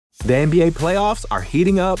The NBA playoffs are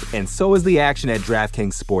heating up, and so is the action at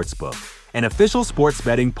DraftKings Sportsbook, an official sports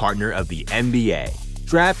betting partner of the NBA.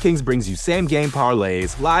 DraftKings brings you same-game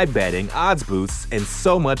parlays, live betting, odds boosts, and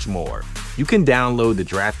so much more. You can download the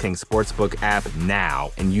DraftKings Sportsbook app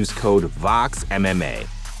now and use code VOXMMA.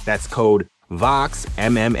 That's code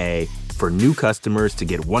VOXMMA for new customers to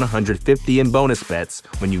get $150 in bonus bets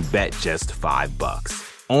when you bet just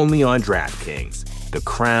 $5. Only on DraftKings. The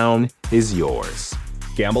crown is yours.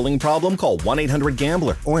 Gambling problem? Call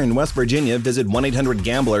 1-800-GAMBLER. Or in West Virginia, visit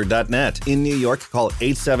 1-800-GAMBLER.net. In New York, call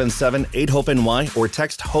 877-8-HOPE-NY or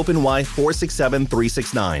text HOPE-NY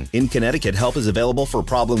 467-369. In Connecticut, help is available for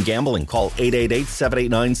problem gambling. Call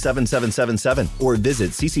 888-789-7777 or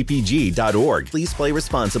visit ccpg.org. Please play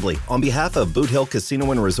responsibly. On behalf of Boot Hill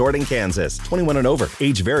Casino and Resort in Kansas, 21 and over.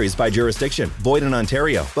 Age varies by jurisdiction. Void in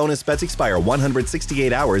Ontario. Bonus bets expire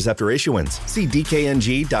 168 hours after issuance. See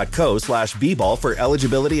dkng.co/bball for eligibility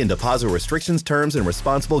and deposit restrictions, terms, and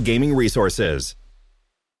responsible gaming resources.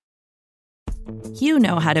 You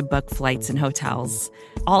know how to book flights and hotels.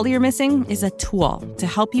 All you're missing is a tool to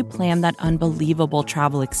help you plan that unbelievable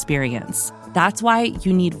travel experience. That's why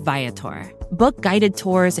you need Viator. Book guided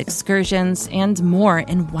tours, excursions, and more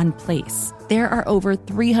in one place. There are over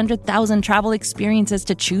 300,000 travel experiences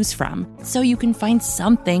to choose from, so you can find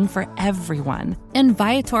something for everyone. And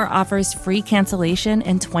Viator offers free cancellation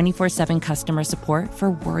and 24/7 customer support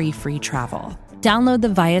for worry-free travel. Download the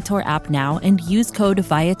Viator app now and use code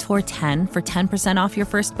Viator10 for 10% off your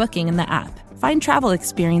first booking in the app. Find travel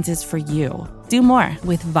experiences for you. Do more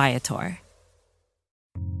with Viator.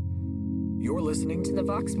 You're listening to the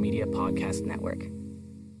Vox Media Podcast Network.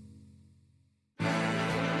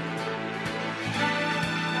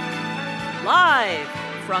 Live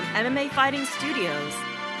from MMA Fighting Studios,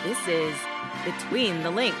 this is Between the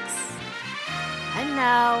Links. And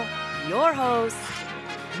now, your host,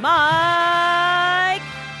 Mike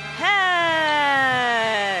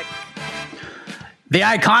Heck. The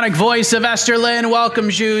iconic voice of Esther Lynn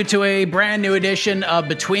welcomes you to a brand new edition of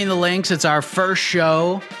Between the Links. It's our first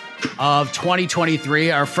show of 2023,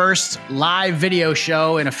 our first live video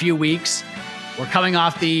show in a few weeks. We're coming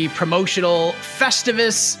off the promotional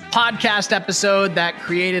Festivus podcast episode that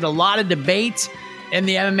created a lot of debate in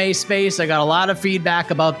the MMA space. I got a lot of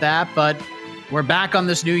feedback about that, but we're back on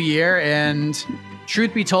this new year. And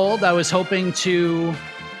truth be told, I was hoping to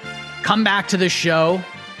come back to this show,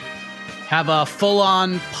 have a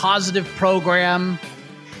full-on positive program,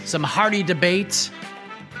 some hearty debate,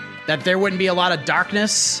 that there wouldn't be a lot of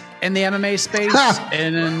darkness in the MMA space.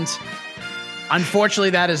 And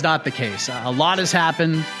unfortunately, that is not the case. A lot has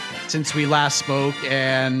happened since we last spoke,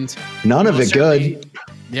 and none of it good.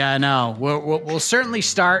 Yeah, no. We'll certainly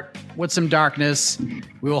start with some darkness.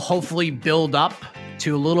 We will hopefully build up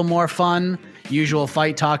to a little more fun, usual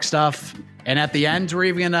fight talk stuff. And at the end, we're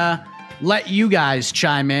even going to let you guys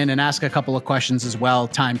chime in and ask a couple of questions as well,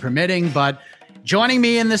 time permitting. But joining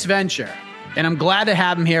me in this venture, and I'm glad to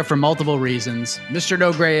have him here for multiple reasons, Mr.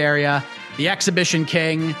 No Gray Area, the exhibition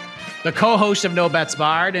king, the co-host of No Bets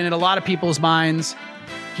Barred, and in a lot of people's minds,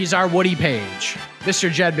 he's our Woody Page,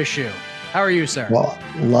 Mr. Jed Bashu. How are you, sir? Well,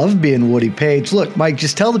 love being Woody Page. Look, Mike,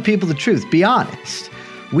 just tell the people the truth. Be honest.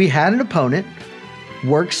 We had an opponent,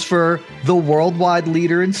 works for the worldwide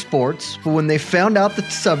leader in sports, but when they found out the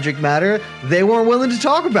subject matter, they weren't willing to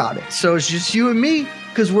talk about it. So it's just you and me,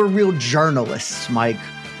 because we're real journalists, Mike.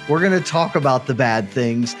 We're going to talk about the bad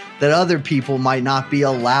things that other people might not be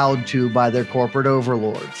allowed to by their corporate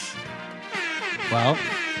overlords. Well,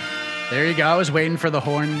 there you go. I was waiting for the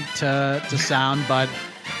horn to sound, but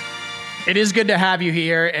it is good to have you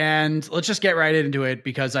here. And let's just get right into it,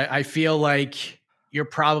 because I feel like you're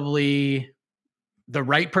probably the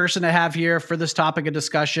right person to have here for this topic of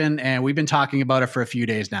discussion. And we've been talking about it for a few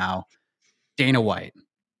days now. Dana White.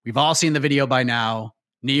 We've all seen the video by now.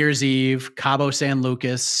 New Year's Eve, Cabo San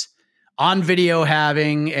Lucas, on video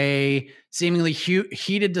having a seemingly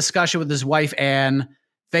heated discussion with his wife, Anne.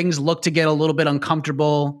 Things look to get a little bit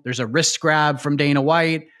uncomfortable. There's a wrist grab from Dana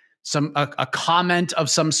White. A comment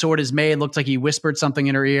of some sort is made. Looked like he whispered something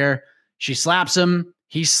in her ear. She slaps him.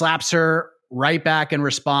 He slaps her right back in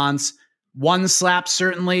response. One slap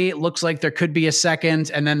certainly. Looks like there could be a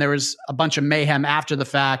second. And then there was a bunch of mayhem after the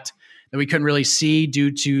fact that we couldn't really see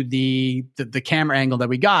due to the camera angle that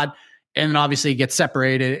we got. And then obviously it gets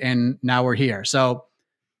separated, and now we're here. So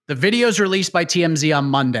the video is released by TMZ on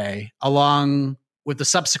Monday, along with the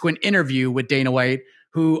subsequent interview with Dana White,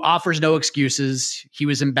 who offers no excuses. He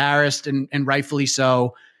was embarrassed, and rightfully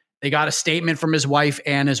so. They got a statement from his wife,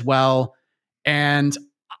 Anne, as well. And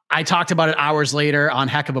I talked about it hours later on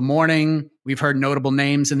Heck of a Morning. We've heard notable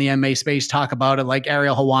names in the MMA space talk about it, like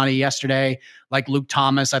Ariel Helwani yesterday, like Luke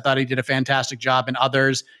Thomas. I thought he did a fantastic job, and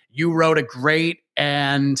others. You wrote a great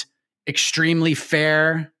and extremely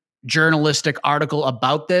fair journalistic article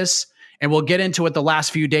about this. And we'll get into what the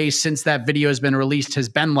last few days since that video has been released has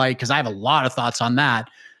been like, because I have a lot of thoughts on that.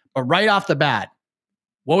 But right off the bat,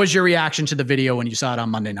 what was your reaction to the video when you saw it on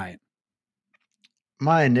Monday night?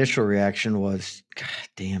 My initial reaction was, God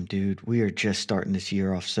damn, dude, we are just starting this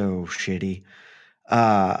year off so shitty.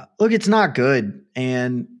 Look, it's not good.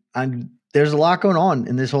 And there's a lot going on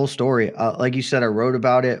in this whole story. Like you said, I wrote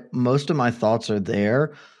about it. Most of my thoughts are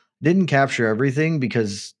there. Didn't capture everything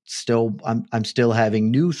because I'm still having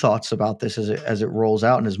new thoughts about this as it rolls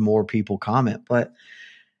out and as more people comment. But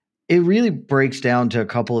it really breaks down to a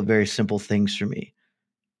couple of very simple things for me.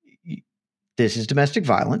 This is domestic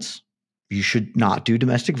violence. You should not do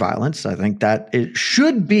domestic violence. I think that it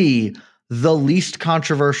should be the least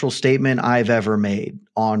controversial statement I've ever made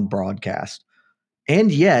on broadcast. And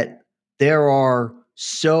yet there are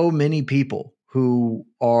so many people who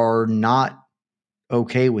are not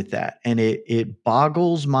okay with that. And it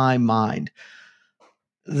boggles my mind.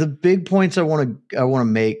 The big points I want to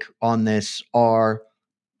make on this are,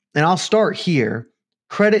 and I'll start here,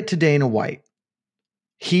 credit to Dana White.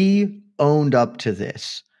 He owned up to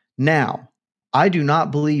this. Now, I do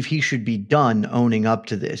not believe he should be done owning up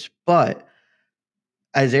to this, but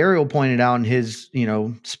as Ariel pointed out in his,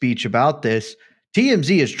 speech about this,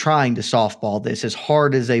 TMZ is trying to softball this as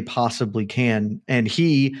hard as they possibly can, and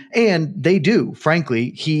they do.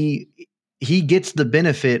 Frankly, he gets the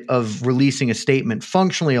benefit of releasing a statement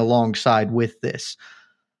functionally alongside with this.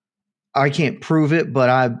 I can't prove it,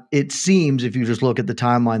 but it seems, if you just look at the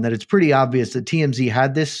timeline, that it's pretty obvious that TMZ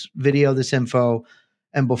had this video, this info,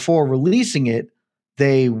 and before releasing it,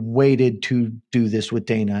 they waited to do this with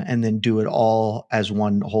Dana and then do it all as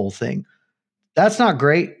one whole thing. That's not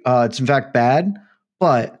great. It's in fact bad,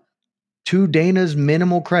 but to Dana's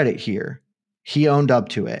minimal credit here, he owned up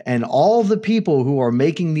to it. And all the people who are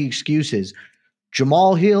making the excuses,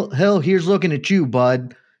 Jamal Hill, here's looking at you,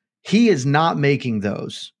 bud. He is not making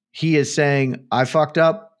those. He is saying, I fucked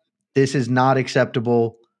up. This is not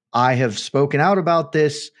acceptable. I have spoken out about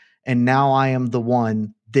this, and now I am the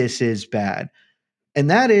one. This is bad. And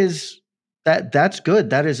that's good.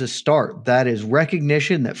 That is a start. That is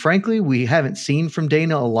recognition that, frankly, we haven't seen from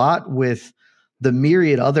Dana a lot with the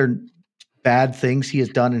myriad other bad things he has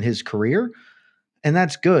done in his career. And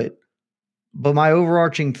that's good. But my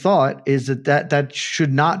overarching thought is that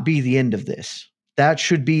should not be the end of this. That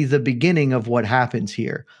should be the beginning of what happens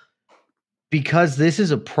here. Because this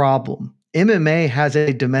is a problem. MMA has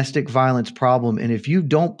a domestic violence problem. And if you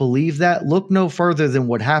don't believe that, look no further than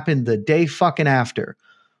what happened the day fucking after,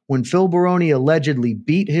 when Phil Baroni allegedly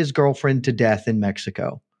beat his girlfriend to death in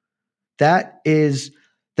Mexico. That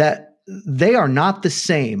they are not the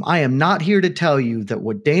same. I am not here to tell you that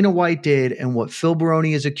what Dana White did and what Phil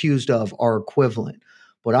Baroni is accused of are equivalent.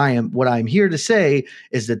 What I'm here to say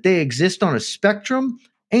is that they exist on a spectrum,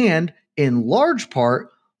 and in large part,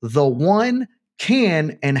 the one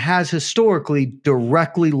can and has historically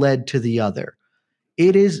directly led to the other.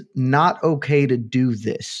 It is not okay to do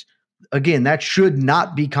this. Again, that should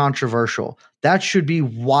not be controversial. That should be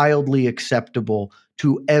wildly acceptable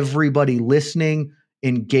to everybody listening,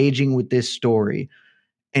 engaging with this story.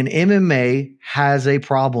 And MMA has a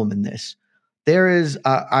problem in this. There is,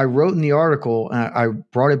 I wrote in the article, and I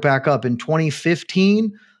brought it back up, in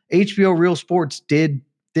 2015, HBO Real Sports did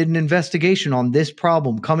an investigation on this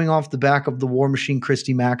problem coming off the back of the War Machine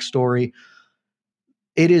Christy Mack story.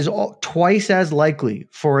 It is twice as likely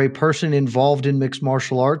for a person involved in mixed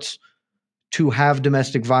martial arts to have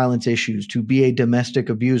domestic violence issues, to be a domestic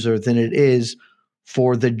abuser, than it is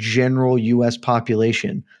for the general U.S.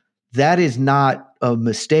 population. That is not a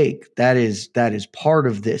mistake. That is part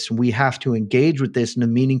of this. We have to engage with this in a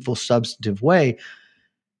meaningful, substantive way.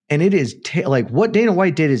 And it is like what Dana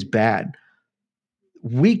White did is bad.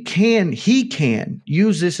 He can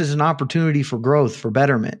use this as an opportunity for growth, for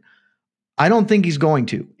betterment. I don't think he's going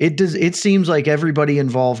to. It seems like everybody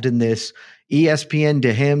involved in this, ESPN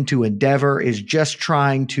to him to Endeavor, is just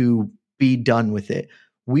trying to be done with it.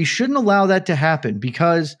 We shouldn't allow that to happen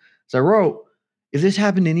because, as I wrote, if this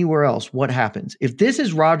happened anywhere else, what happens? If this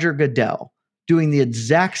is Roger Goodell doing the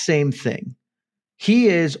exact same thing, he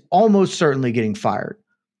is almost certainly getting fired.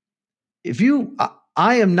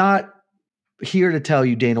 I am not here to tell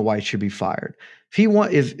you Dana White should be fired.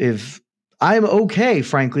 If I'm okay,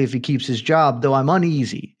 frankly, if he keeps his job, though I'm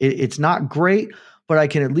uneasy. It's not great, but I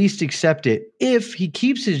can at least accept it if he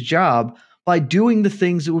keeps his job by doing the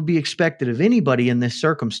things that would be expected of anybody in this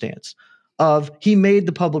circumstance. He made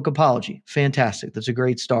the public apology. Fantastic. That's a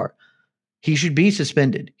great start. He should be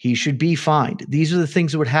suspended. He should be fined. These are the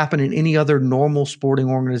things that would happen in any other normal sporting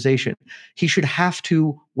organization. He should have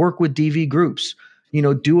to work with DV groups,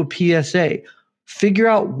 do a PSA, figure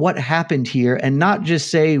out what happened here and not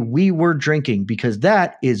just say we were drinking, because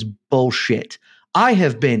that is bullshit. I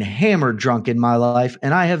have been hammered drunk in my life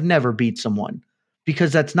and I have never beat someone,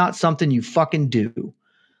 because that's not something you fucking do.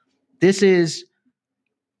 This is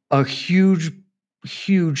a huge,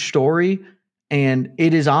 huge story. And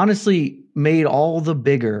it is honestly made all the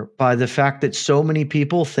bigger by the fact that so many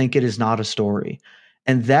people think it is not a story.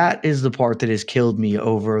 And that is the part that has killed me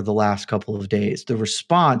over the last couple of days. The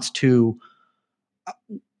response to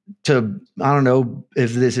I don't know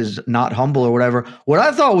if this is not humble or whatever, what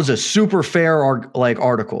I thought was a super fair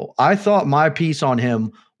article. I thought my piece on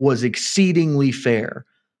him was exceedingly fair,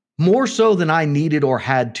 more so than I needed or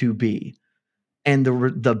had to be. And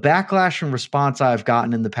the backlash and response I've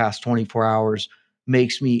gotten in the past 24 hours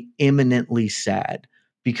makes me imminently sad,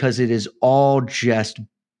 because it is all just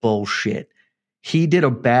bullshit. He did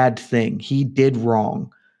a bad thing. He did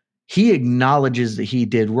wrong. He acknowledges that he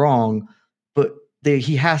did wrong, but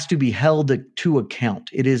he has to be held to account.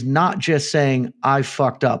 It is not just saying, I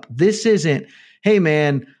fucked up. This isn't, hey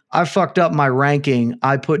man, I fucked up my ranking.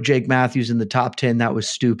 I put Jake Matthews in the top 10. That was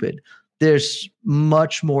stupid. There's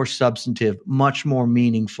much more substantive, much more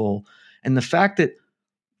meaningful. And the fact that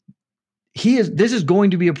this is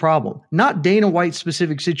going to be a problem, not Dana White's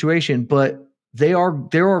specific situation, but there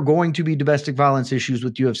are going to be domestic violence issues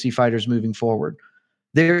with UFC fighters moving forward.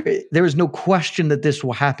 There is no question that this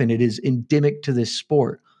will happen. It is endemic to this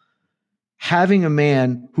sport. Having a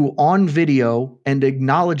man who on video and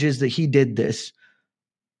acknowledges that he did this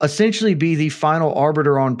essentially be the final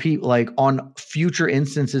arbiter on on future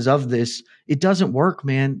instances of this, it doesn't work,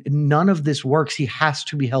 man. None of this works. He has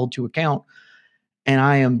to be held to account. And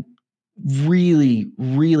I am really,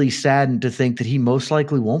 really saddened to think that he most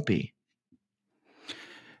likely won't be.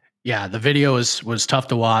 Yeah, the video was tough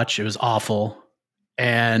to watch. It was awful.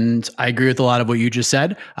 And I agree with a lot of what you just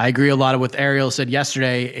said. I agree a lot of what Ariel said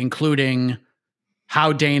yesterday, including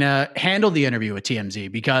how Dana handled the interview with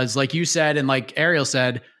TMZ. Because like you said, and like Ariel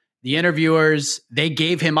said, the interviewers, they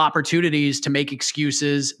gave him opportunities to make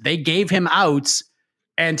excuses. They gave him outs.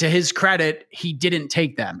 And to his credit, he didn't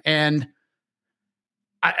take them. And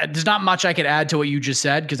there's not much I could add to what you just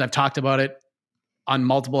said, because I've talked about it on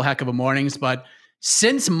multiple heck of a mornings. But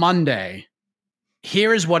since Monday,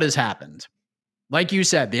 here is what has happened. Like you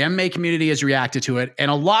said, the MMA community has reacted to it,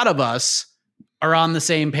 and a lot of us are on the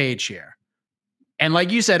same page here. And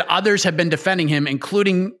like you said, others have been defending him,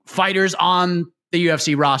 including fighters on the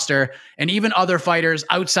UFC roster and even other fighters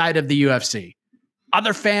outside of the UFC.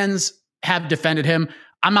 Other fans have defended him.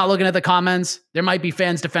 I'm not looking at the comments. There might be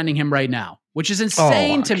fans defending him right now, which is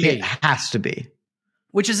insane to me. It has to be.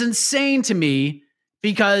 Which is insane to me,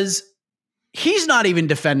 because he's not even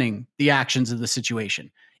defending the actions of the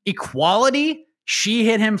situation. Equality, she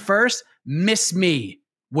hit him first. Miss me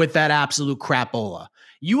with that absolute crapola.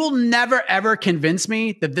 You will never, ever convince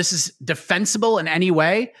me that this is defensible in any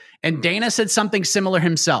way. And Dana said something similar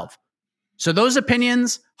himself. So those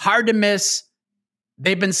opinions, hard to miss.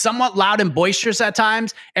 They've been somewhat loud and boisterous at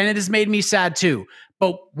times, and it has made me sad too.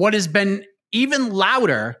 But what has been even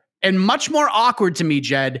louder and much more awkward to me,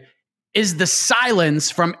 Jed, is the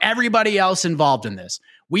silence from everybody else involved in this.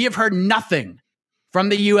 We have heard nothing from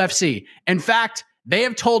the UFC. In fact, they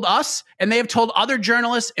have told us, and they have told other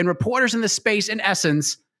journalists and reporters in the space, in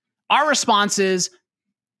essence, our response is,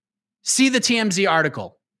 see the TMZ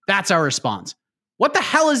article. That's our response. What the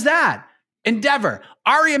hell is that? Endeavor,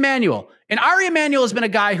 Ari Emanuel. And Ari Emanuel has been a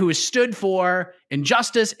guy who has stood for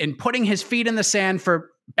injustice and putting his feet in the sand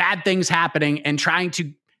for bad things happening and trying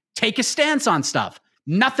to take a stance on stuff.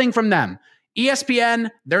 Nothing from them. ESPN,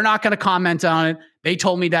 they're not going to comment on it. They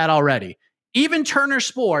told me that already. Even Turner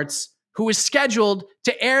Sports, who is scheduled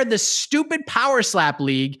to air the stupid Power Slap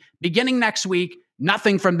League beginning next week,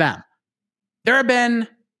 nothing from them. There have been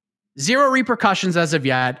zero repercussions as of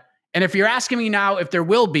yet. And if you're asking me now if there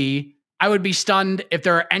will be, I would be stunned if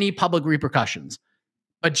there are any public repercussions.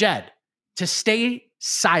 But Jed, to stay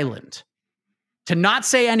silent, to not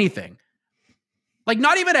say anything, like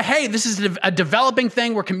not even a, hey, this is a developing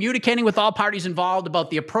thing. We're communicating with all parties involved about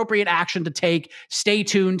the appropriate action to take. Stay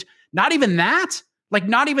tuned. Not even that. Like,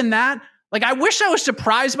 not even that. Like, I wish I was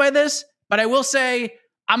surprised by this, but I will say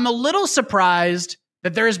I'm a little surprised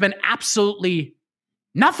that there has been absolutely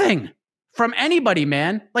nothing from anybody,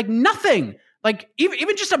 man. Like, nothing. Like,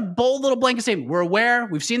 even just a bold little blanket statement. We're aware.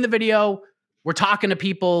 We've seen the video. We're talking to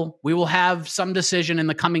people. We will have some decision in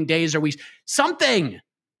the coming days or weeks. Something.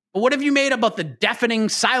 But what have you made about the deafening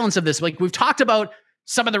silence of this? Like, we've talked about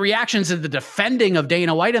some of the reactions and the defending of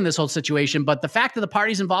Dana White in this whole situation, but the fact that the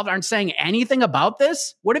parties involved aren't saying anything about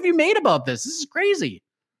this, what have you made about this? This is crazy.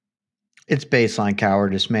 It's baseline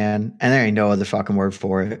cowardice, man. And there ain't no other fucking word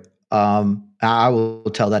for it. I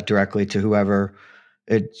will tell that directly to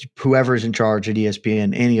whoever's in charge at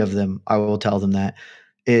ESPN, any of them. I will tell them that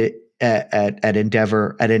at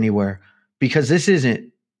Endeavor, at anywhere, because this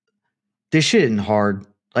shit isn't hard.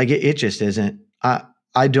 Like it just isn't.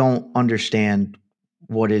 I don't understand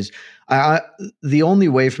what is. The only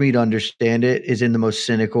way for me to understand it is in the most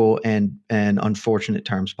cynical and unfortunate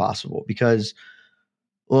terms possible. Because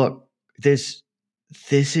look, this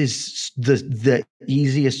is the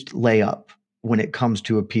easiest layup when it comes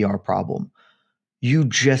to a PR problem. You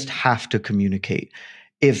just have to communicate.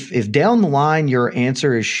 If down the line your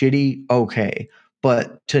answer is shitty, okay.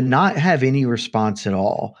 But to not have any response at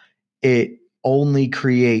all, it only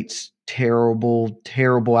creates terrible,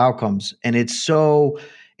 terrible outcomes. And it's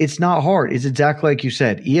not hard. It's exactly like you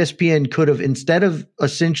said. ESPN could have, instead of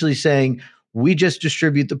essentially saying, we just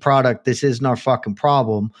distribute the product, this isn't our fucking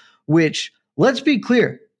problem, which, let's be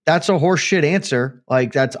clear, that's a horseshit answer.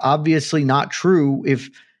 Like, that's obviously not true.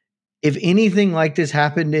 If anything like this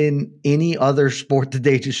happened in any other sport that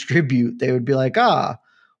they distribute, they would be like,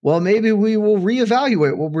 well, maybe we will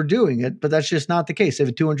reevaluate what we're doing. But that's just not the case. They have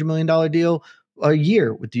a $200 million deal a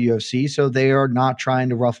year with the UFC, so they are not trying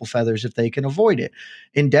to ruffle feathers if they can avoid it.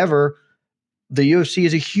 Endeavor, the UFC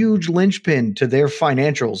is a huge linchpin to their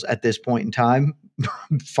financials at this point in time,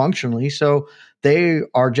 functionally. So they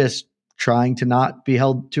are just trying to not be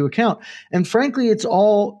held to account. And frankly, it's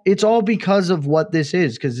all because of what this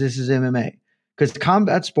is, because this is MMA. Because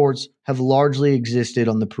combat sports have largely existed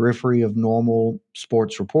on the periphery of normal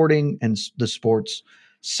sports reporting and the sports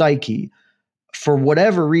psyche. For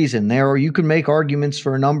whatever reason, you can make arguments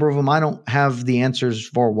for a number of them. I don't have the answers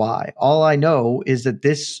for why. All I know is that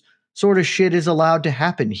this sort of shit is allowed to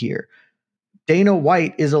happen here. Dana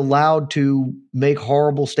White is allowed to make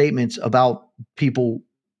horrible statements about people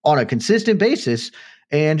on a consistent basis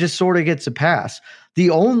and just sort of gets a pass. The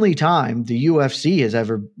only time the UFC has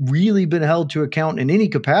ever really been held to account in any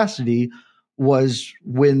capacity was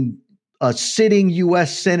when a sitting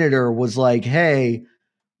U.S. senator was like, hey,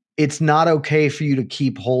 it's not okay for you to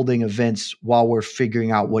keep holding events while we're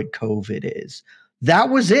figuring out what COVID is. That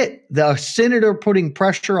was it. The senator putting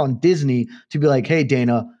pressure on Disney to be like, hey,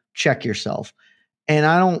 Dana, check yourself.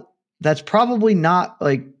 And that's probably not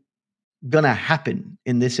like going to happen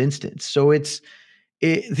in this instance. So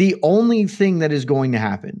the only thing that is going to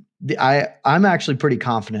happen, I'm actually pretty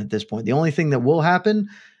confident at this point. The only thing that will happen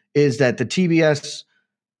is that the TBS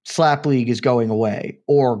Slap League is going away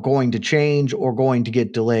or going to change or going to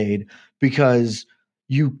get delayed because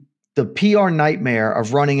the PR nightmare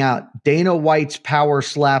of running out Dana White's Power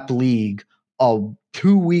Slap League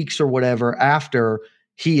 2 weeks or whatever after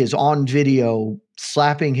he is on video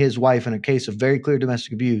slapping his wife in a case of very clear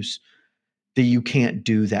domestic abuse, that you can't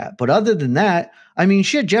do that. But other than that, I mean,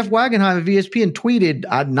 shit, Jeff Wagenheim of ESPN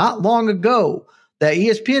tweeted not long ago that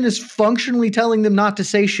ESPN is functionally telling them not to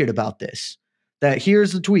say shit about this. That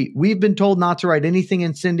here's the tweet. We've been told not to write anything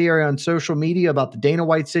incendiary on social media about the Dana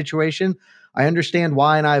White situation. I understand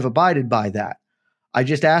why, and I have abided by that. I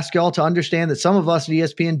just ask y'all to understand that some of us at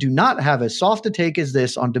ESPN do not have as soft a take as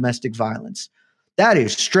this on domestic violence. That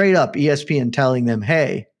is straight up ESPN telling them,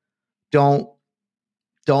 hey, don't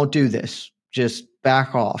do this. Just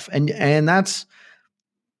back off. And that's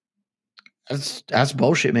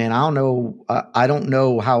bullshit, man. I don't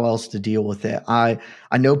know how else to deal with it. I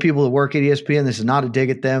know people that work at ESPN. This is not a dig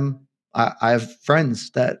at them. I have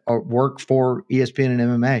friends that work for ESPN and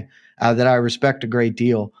MMA that I respect a great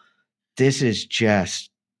deal. This is just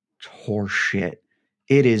horseshit.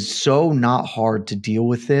 It is so not hard to deal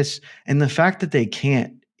with this. And the fact that they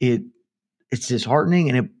can't, it's disheartening,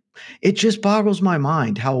 and it just boggles my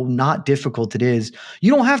mind how not difficult it is.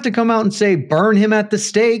 You don't have to come out and say, burn him at the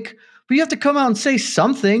stake, but you have to come out and say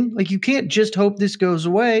something. Like, you can't just hope this goes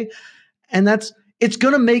away. And it's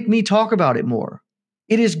going to make me talk about it more.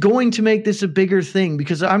 It is going to make this a bigger thing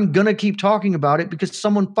because I'm going to keep talking about it because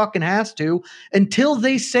someone fucking has to, until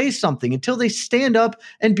they say something, until they stand up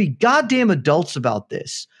and be goddamn adults about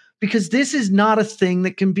this, because this is not a thing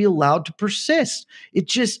that can be allowed to persist.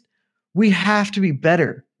 We have to be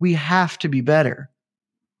better. We have to be better.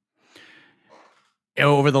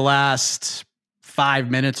 Over the last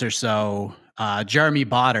 5 minutes or so, Jeremy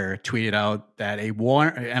Botter tweeted out that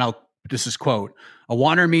this is quote, A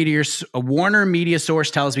Warner Media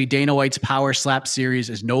source tells me Dana White's Power Slap series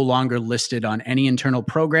is no longer listed on any internal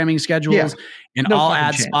programming schedules, and no all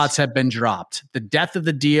ad chance. spots have been dropped. The death of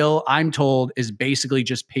the deal, I'm told, is basically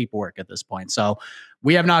just paperwork at this point. So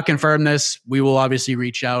we have not confirmed this. We will obviously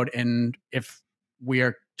reach out, and if we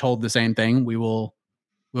are told the same thing, we'll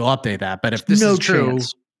update that. But if this is true,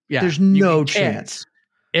 there's no chance.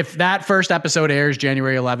 If that first episode airs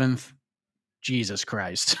January 11th, Jesus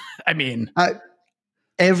Christ. I mean,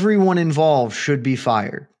 everyone involved should be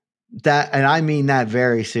fired. And I mean that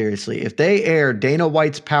very seriously. If they air Dana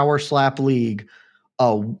White's Power Slap League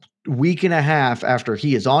a week and a half after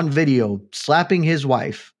he is on video slapping his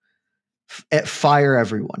wife, fire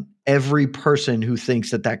everyone. Every person who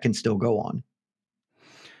thinks that can still go on.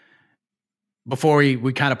 Before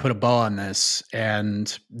we kind of put a bow on this,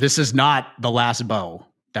 and this is not the last bow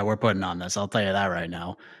that we're putting on this, I'll tell you that right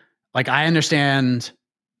now. Like, I understand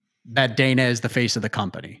that Dana is the face of the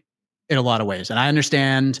company in a lot of ways. And I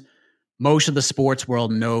understand most of the sports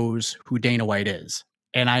world knows who Dana White is.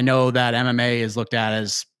 And I know that MMA is looked at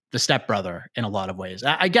as the stepbrother in a lot of ways.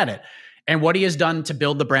 I get it. And what he has done to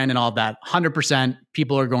build the brand and all of that, 100%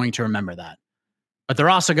 people are going to remember that. But they're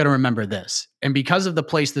also going to remember this. And because of the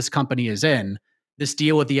place this company is in, this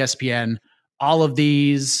deal with ESPN, all of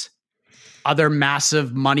these other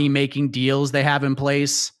massive money-making deals they have in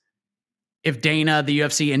place, if Dana, the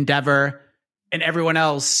UFC, Endeavor, and everyone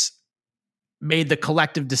else made the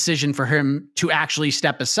collective decision for him to actually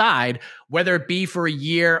step aside, whether it be for a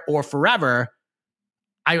year or forever,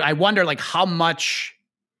 I wonder, like, how much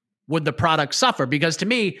would the product suffer? Because to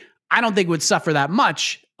me, I don't think it would suffer that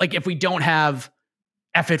much. Like, if we don't have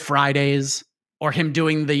F It Fridays or him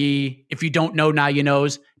doing the if you don't know, now you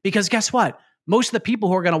knows. Because guess what? Most of the people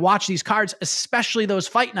who are going to watch these cards, especially those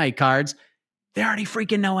fight night cards, they already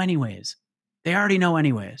freaking know anyways. They already know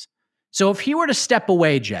anyways. So if he were to step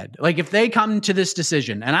away, Jed, like if they come to this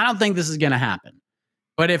decision, and I don't think this is going to happen,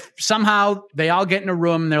 but if somehow they all get in a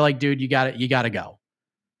room and they're like, dude, you got to go.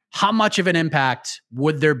 How much of an impact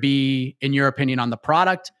would there be, in your opinion, on the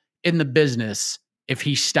product, in the business, if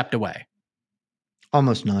he stepped away?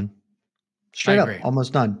 Almost none. Straight up,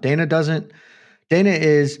 almost none.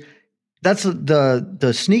 That's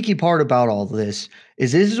the sneaky part about all this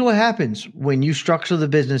is what happens when you structure the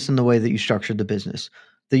business in the way that you structured the business.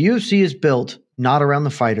 The UFC is built not around the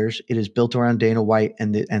fighters. It is built around Dana White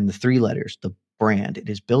and the three letters, the brand. It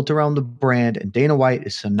is built around the brand, and Dana White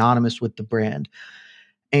is synonymous with the brand.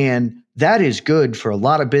 And that is good for a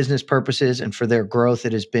lot of business purposes and for their growth.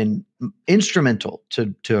 It has been instrumental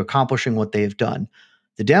to accomplishing what they have done.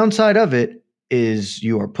 The downside of it is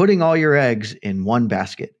you are putting all your eggs in one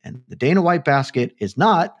basket, and the Dana White basket is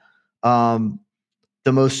not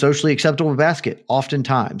the most socially acceptable basket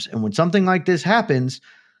oftentimes. And when something like this happens,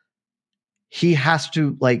 he has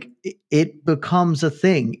to, like, it becomes a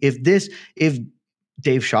thing. If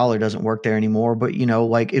Dave Schaller doesn't work there anymore, but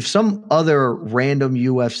like if some other random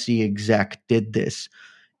UFC exec did this,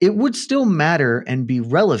 it would still matter and be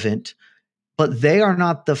relevant. But they are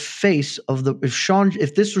not the face of the.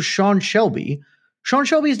 If this was Sean Shelby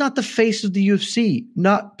is not the face of the UFC.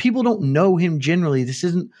 People don't know him generally.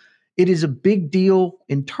 It is a big deal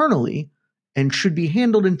internally and should be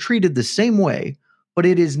handled and treated the same way. But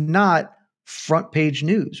it is not front page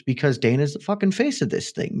news because Dana's the fucking face of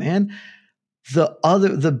this thing, man.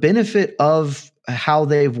 The benefit of how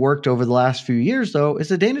they've worked over the last few years, though, is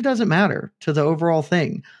that Dana doesn't matter to the overall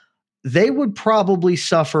thing. They would probably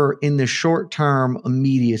suffer in the short term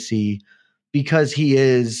immediacy because he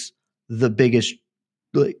is the biggest,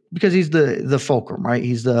 because he's the fulcrum, right?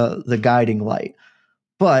 He's the guiding light.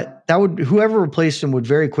 But whoever replaced him would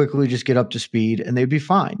very quickly just get up to speed and they'd be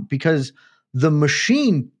fine because the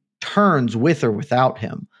machine turns with or without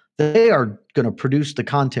him. They are going to produce the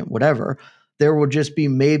content, whatever. There will just be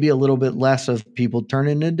maybe a little bit less of people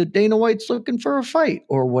turning into Dana White's looking for a fight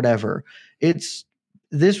or whatever.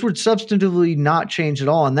 This would substantively not change at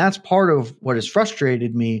all. And that's part of what has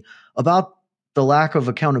frustrated me about the lack of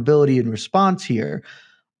accountability and response here.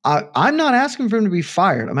 I'm not asking for him to be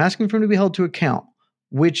fired. I'm asking for him to be held to account,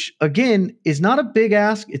 which, again, is not a big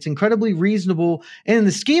ask. It's incredibly reasonable. And in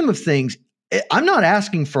the scheme of things, I'm not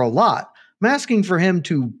asking for a lot. I'm asking for him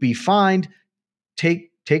to be fined,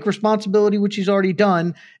 take responsibility, which he's already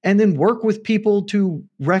done, and then work with people to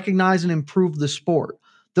recognize and improve the sport.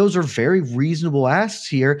 Those are very reasonable asks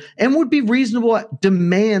here and would be reasonable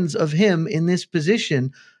demands of him in this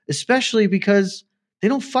position, especially because they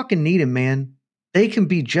don't fucking need him, man. They can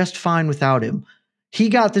be just fine without him. He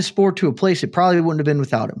got this sport to a place it probably wouldn't have been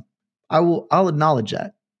without him. I'll acknowledge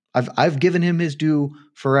that. I've given him his due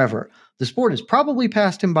forever. The sport has probably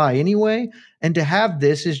passed him by anyway, and to have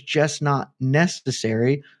this is just not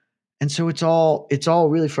necessary. And so it's all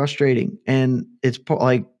really frustrating. And it's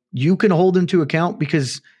like you can hold him to account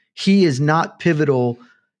because he is not pivotal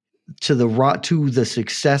to the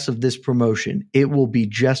success of this promotion. It will be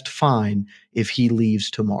just fine if he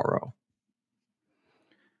leaves tomorrow.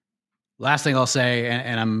 Last thing I'll say,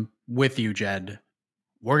 and I'm with you, Jed,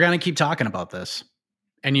 we're going to keep talking about this.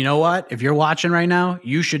 And you know what? If you're watching right now,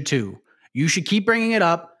 you should too. You should keep bringing it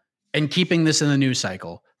up and keeping this in the news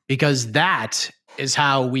cycle, because that is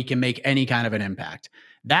how we can make any kind of an impact.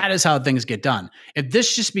 That is how things get done. If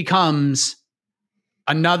this just becomes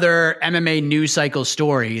another MMA news cycle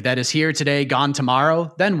story that is here today, gone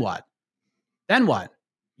tomorrow, then what? Then what?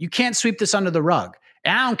 You can't sweep this under the rug.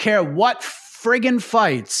 And I don't care what friggin'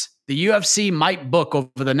 fights the UFC might book over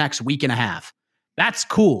the next week and a half. That's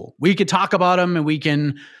cool. We could talk about them and we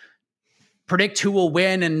can predict who will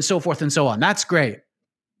win and so forth and so on. That's great.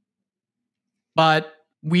 But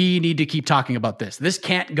we need to keep talking about this. This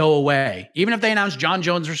can't go away. Even if they announce John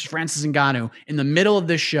Jones versus Francis Ngannou in the middle of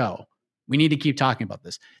this show, we need to keep talking about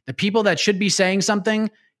this. The people that should be saying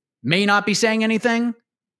something may not be saying anything,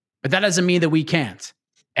 but that doesn't mean that we can't.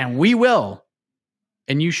 And we will.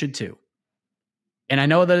 And you should too. And I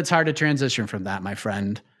know that it's hard to transition from that, my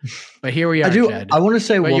friend. But here we are, Jed. I want to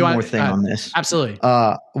say one more thing on this. Absolutely.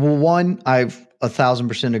 Well, one, I've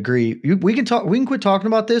 1,000% agree. We can quit talking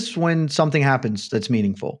about this when something happens that's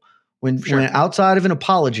meaningful. When outside of an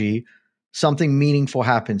apology, something meaningful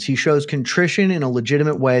happens. He shows contrition in a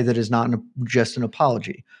legitimate way that is not just an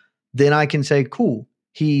apology. Then I can say, cool.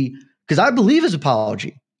 Because I believe his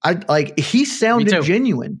apology. He sounded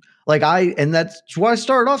genuine. And that's why I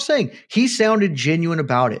started off saying he sounded genuine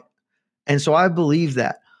about it. And so I believe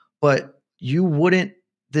that. But you wouldn't,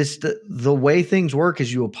 the way things work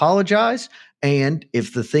is you apologize. And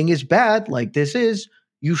if the thing is bad, like this is,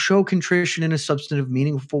 you show contrition in a substantive,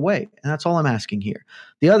 meaningful way. And that's all I'm asking here.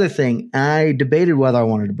 The other thing, I debated whether I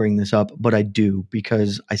wanted to bring this up, but I do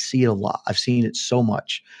because I see it a lot. I've seen it so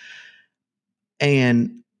much.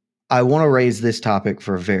 And I want to raise this topic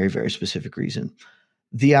for a very, very specific reason.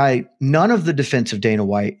 None of the defense of Dana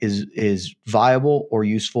White is viable or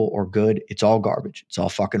useful or good. It's all garbage. It's all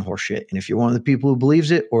fucking horseshit. And if you're one of the people who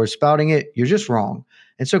believes it or is spouting it, you're just wrong.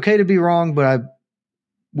 It's okay to be wrong, but I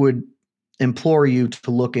would implore you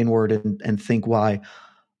to look inward and think why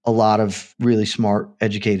a lot of really smart,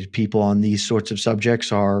 educated people on these sorts of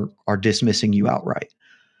subjects are dismissing you outright.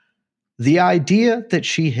 The idea that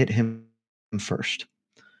she hit him first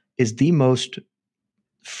is the most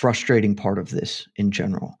frustrating part of this in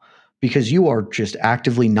general, because you are just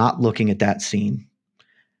actively not looking at that scene.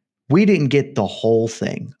 We didn't get the whole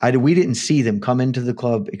thing. We didn't see them come into the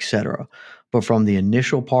club, etc. But from the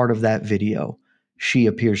initial part of that video, she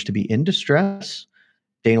appears to be in distress.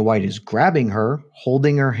 Dana White is grabbing her,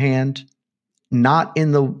 holding her hand, not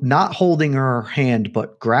holding her hand,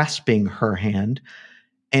 but grasping her hand.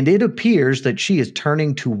 And it appears that she is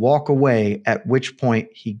turning to walk away, at which point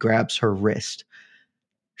he grabs her wrist.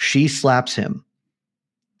 She slaps him.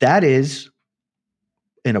 That is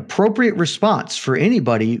an appropriate response for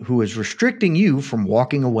anybody who is restricting you from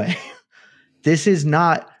walking away. This is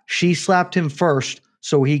not, she slapped him first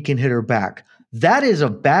so he can hit her back. That is a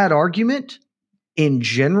bad argument in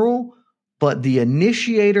general, but the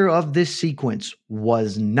initiator of this sequence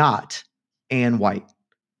was not Ann White.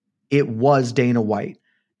 It was Dana White.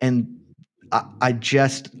 And I've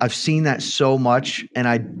seen that so much,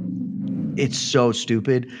 and it's so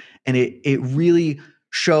stupid. And it really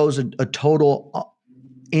shows a total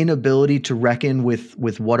inability to reckon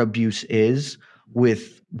with what abuse is,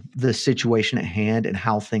 with the situation at hand and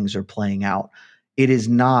how things are playing out. It is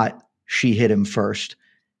not she hit him first.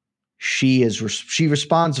 She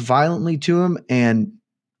responds violently to him, and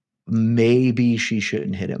maybe she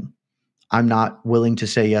shouldn't hit him. I'm not willing to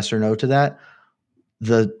say yes or no to that.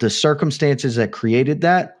 The circumstances that created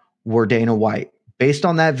that were Dana White. Based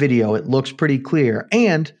on that video, it looks pretty clear.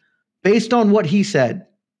 And based on what he said,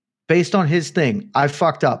 based on his thing, I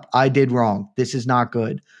fucked up. I did wrong. This is not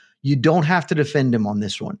good. You don't have to defend him on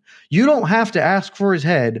this one. You don't have to ask for his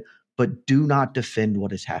head, but do not defend what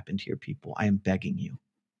has happened here, people. I am begging you.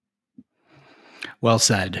 Well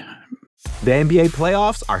said. The NBA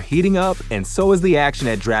playoffs are heating up, and so is the action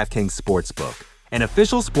at DraftKings Sportsbook, an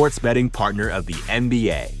official sports betting partner of the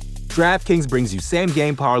NBA. DraftKings brings you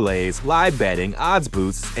same-game parlays, live betting, odds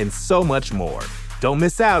boosts, and so much more. Don't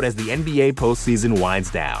miss out as the NBA postseason winds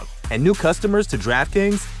down. And new customers to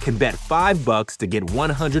DraftKings can bet $5 to get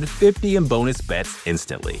 $150 in bonus bets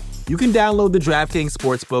instantly. You can download the DraftKings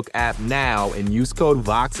Sportsbook app now and use code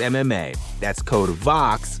VOXMMA. That's code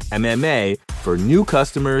VOXMMA for new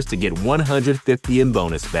customers to get $150 in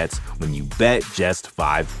bonus bets when you bet just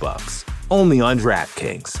 $5. Only on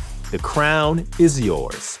DraftKings. The crown is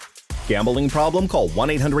yours. Gambling problem? Call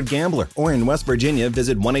 1-800-GAMBLER. Or in West Virginia,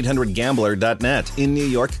 visit 1-800-GAMBLER.net. In New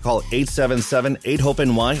York, call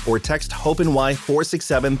 877-8-HOPE-NY or text HOPE-NY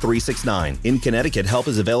 467-369. In Connecticut, help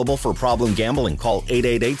is available for problem gambling. Call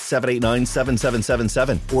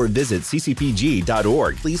 888-789-7777 or visit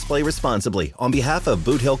ccpg.org. Please play responsibly. On behalf of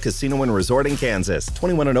Boot Hill Casino and Resort in Kansas,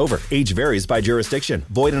 21 and over. Age varies by jurisdiction.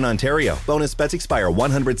 Void in Ontario. Bonus bets expire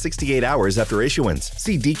 168 hours after issuance.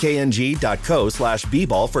 See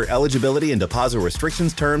dkng.co/bball for eligibility and deposit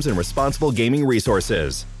restrictions, terms, and responsible gaming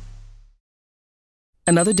resources.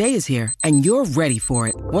 Another day is here, and you're ready for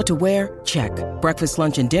it. What to wear? Check. Breakfast,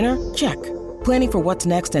 lunch, and dinner? Check. Planning for what's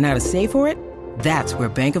next and how to save for it? That's where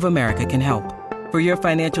Bank of America can help. For your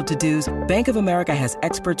financial to-dos, Bank of America has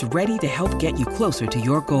experts ready to help get you closer to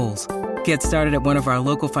your goals. Get started at one of our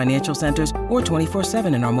local financial centers or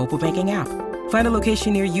 24/7 in our mobile banking app. Find a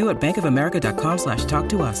location near you at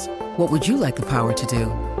bankofamerica.com/talktous. What would you like the power to do?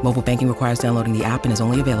 Mobile banking requires downloading the app and is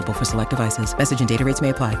only available for select devices. Message and data rates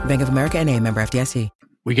may apply. Bank of America NA, member FDIC.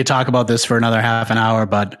 We could talk about this for another half an hour,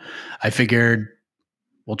 but I figured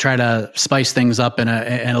we'll try to spice things up in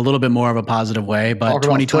a little bit more of a positive way. But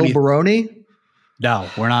 2020 Baroni? No,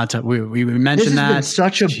 we're not. We mentioned that. This has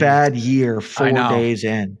been such a bad year 4 days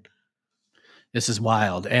in. This is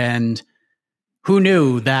wild. And who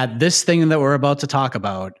knew that this thing that we're about to talk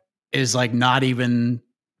about is like not even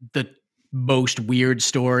the most weird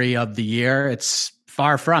story of the year. It's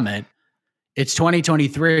far from it. It's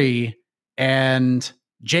 2023, and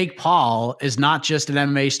Jake Paul is not just an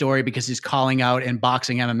MMA story because he's calling out and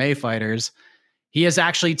boxing MMA fighters. He has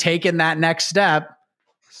actually taken that next step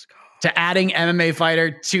to adding MMA fighter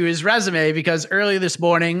to his resume, because earlier this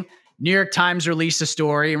morning, New York Times released a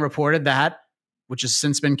story and reported that, which has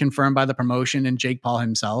since been confirmed by the promotion and Jake Paul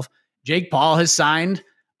himself, Jake Paul has signed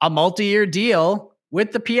a multi-year deal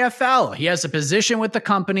with the PFL. He has a position with the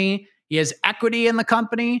company. He has equity in the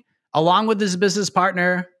company, along with his business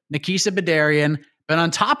partner, Nakisa Badarian. But on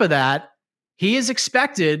top of that, he is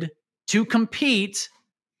expected to compete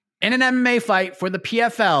in an MMA fight for the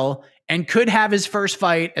PFL and could have his first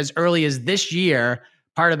fight as early as this year,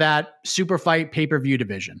 part of that super fight pay-per-view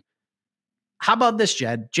division. How about this,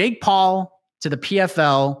 Jed? Jake Paul to the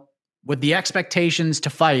PFL with the expectations to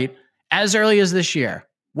fight as early as this year.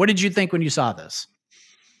 What did you think when you saw this?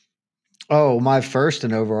 Oh, my first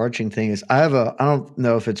and overarching thing is I don't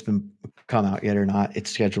know if it's been come out yet or not. It's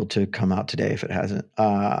scheduled to come out today if it hasn't.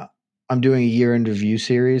 I'm doing a year-end review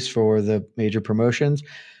series for the major promotions,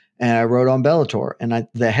 and I wrote on Bellator. And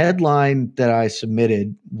the headline that I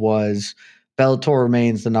submitted was Bellator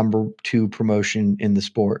remains the number 2 promotion in the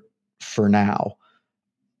sport for now.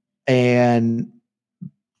 And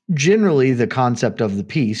generally the concept of the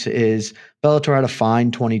piece is Bellator had a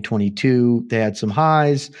fine 2022. They had some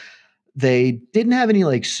highs. They didn't have any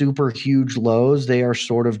like super huge lows. They are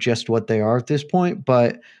sort of just what they are at this point,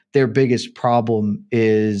 but their biggest problem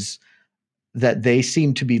is that they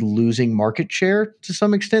seem to be losing market share to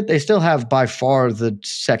some extent. They still have by far the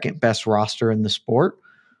second best roster in the sport,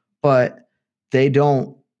 but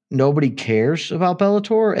nobody cares about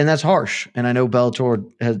Bellator, and that's harsh. And I know Bellator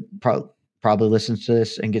has probably listens to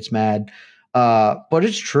this and gets mad. But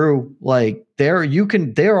it's true. Like there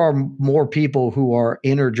are more people who are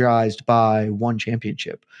energized by one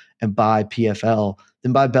championship and by PFL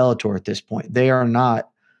than by Bellator at this point. They are not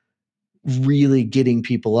really getting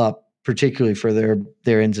people up, particularly for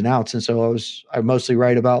their ins and outs. And so I mostly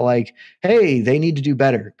write about like, hey, they need to do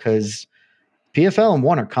better because PFL and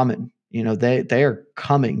ONE are coming. You know, they are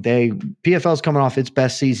coming. PFL is coming off its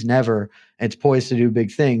best season ever. And it's poised to do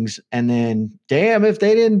big things. And then, damn, if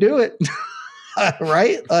they didn't do it.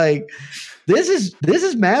 Right? Like this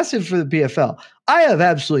is massive for the PFL. I have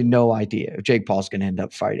absolutely no idea if Jake Paul's going to end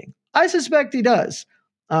up fighting. I suspect he does,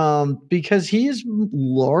 because he's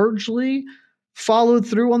largely followed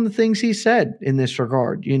through on the things he said in this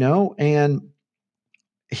regard, you know, and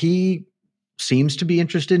he seems to be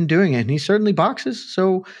interested in doing it. And he certainly boxes,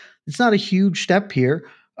 so it's not a huge step here.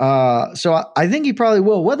 So I think he probably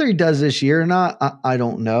will. Whether he does this year or not, I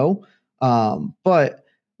don't know. But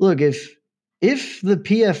look, if the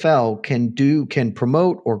PFL can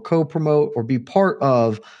promote or co-promote or be part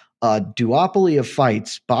of a duopoly of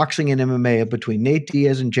fights, boxing and MMA between Nate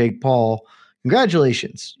Diaz and Jake Paul,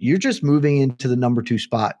 congratulations. You're just moving into the number 2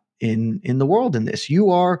 spot in the world in this.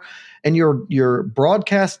 You are, and you're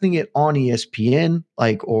broadcasting it on ESPN,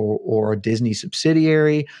 like or a Disney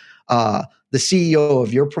subsidiary. The CEO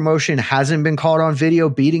of your promotion hasn't been caught on video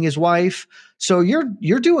beating his wife. So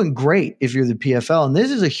you're doing great if you're the PFL, and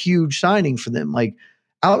this is a huge signing for them. Like,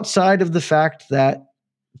 outside of the fact that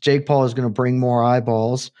Jake Paul is going to bring more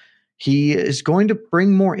eyeballs, he is going to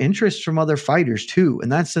bring more interest from other fighters too.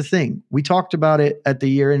 And that's the thing. We talked about it at the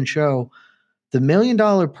year-end show. The $1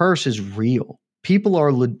 million purse is real. People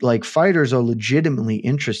are fighters are legitimately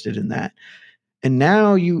interested in that. And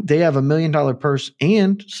now they have $1 million purse,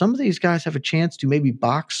 and some of these guys have a chance to maybe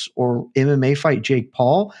box or MMA fight Jake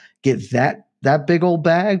Paul, get that big old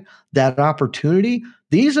bag, that opportunity.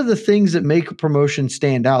 These are the things that make a promotion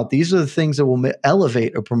stand out. These are the things that will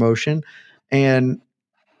elevate a promotion. And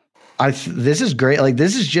this is great. Like,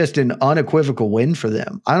 this is just an unequivocal win for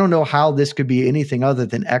them. I don't know how this could be anything other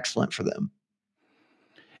than excellent for them.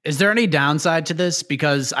 Is there any downside to this?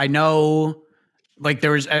 Because I know, like,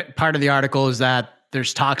 there was part of the article is that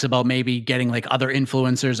there's talks about maybe getting like other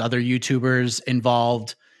influencers, other YouTubers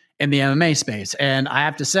involved in the MMA space. And I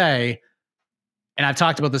have to say, and I've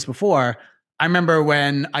talked about this before, I remember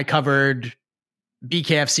when I covered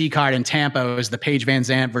BKFC card in Tampa, it was the Paige Van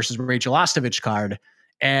Zandt versus Rachel Ostovich card.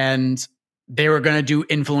 And they were going to do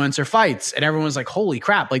influencer fights. And everyone was like, holy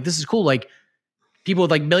crap, like, this is cool. Like, people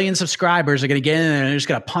with like million subscribers are going to get in there and they're just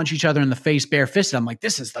going to punch each other in the face barefisted. I'm like,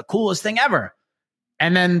 this is the coolest thing ever.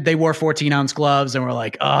 And then they wore 14-ounce gloves and we're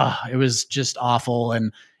like, oh, it was just awful.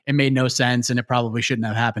 And it made no sense. And it probably shouldn't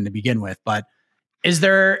have happened to begin with. But is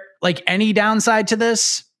there like any downside to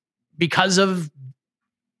this because of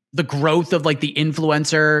the growth of like the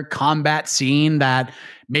influencer combat scene, that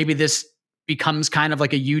maybe this becomes kind of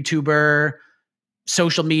like a YouTuber,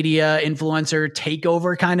 social media influencer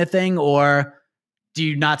takeover kind of thing? Or do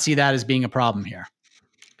you not see that as being a problem here?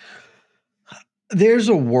 There's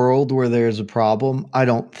a world where there's a problem. I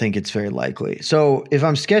don't think it's very likely. So if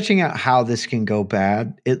I'm sketching out how this can go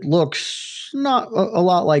bad, it looks not a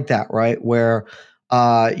lot like that, right? Where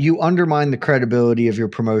you undermine the credibility of your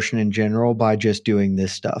promotion in general by just doing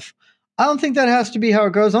this stuff. I don't think that has to be how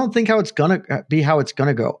it goes. I don't think it's going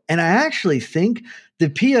to go. And I actually think the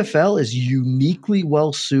PFL is uniquely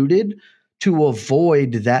well suited to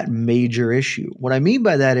avoid that major issue. What I mean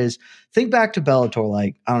by that is, think back to Bellator,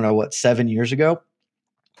 like, I don't know, 7 years ago?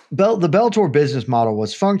 The Bellator business model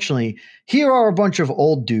was functionally, here are a bunch of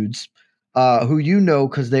old dudes who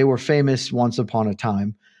because they were famous once upon a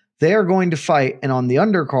time. They are going to fight, and on the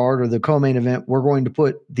undercard or the co-main event, we're going to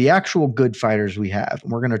put the actual good fighters we have.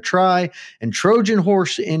 And we're going to try and Trojan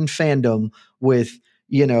horse in fandom with,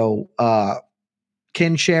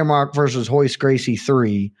 Ken Shamrock versus Hoist Gracie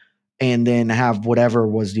 3, and then have whatever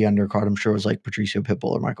was the undercard. I'm sure it was like Patricio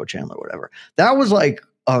Pitbull or Michael Chandler or whatever. That was like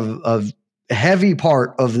a heavy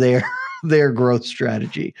part of their growth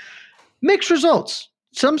strategy. Mixed results.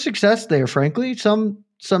 Some success there, frankly. Some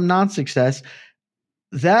non-success.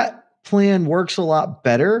 That plan works a lot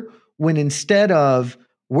better when, instead of,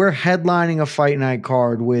 we're headlining a fight night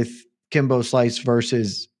card with Kimbo Slice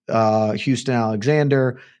versus Houston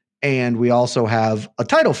Alexander, and we also have a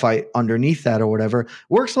title fight underneath that or whatever,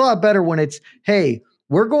 works a lot better when it's, hey,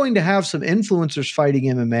 we're going to have some influencers fighting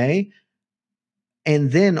MMA,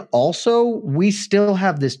 and then also we still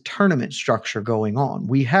have this tournament structure going on.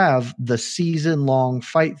 We have the season-long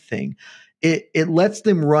fight thing. It lets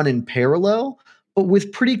them run in parallel, but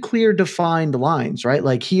with pretty clear defined lines, right?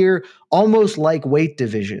 Like here, almost like weight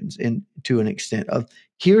divisions to an extent of,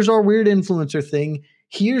 here's our weird influencer thing.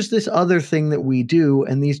 Here's this other thing that we do,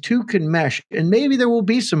 and these two can mesh, and maybe there will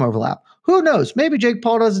be some overlap. Who knows? Maybe Jake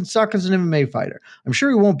Paul doesn't suck as an MMA fighter. I'm sure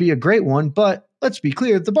he won't be a great one, but let's be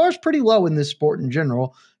clear, the bar's pretty low in this sport in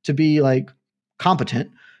general to be like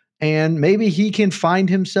competent. And maybe he can find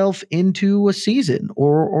himself into a season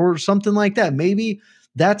or something like that. Maybe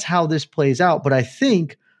that's how this plays out. But I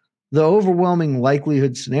think the overwhelming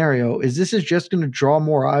likelihood scenario is this is just going to draw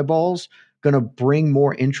more eyeballs, going to bring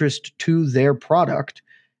more interest to their product.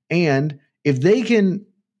 And if they can,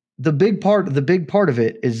 the big part of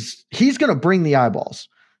it is he's going to bring the eyeballs.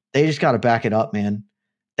 They just got to back it up, man.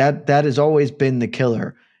 That has always been the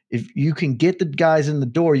killer. If you can get the guys in the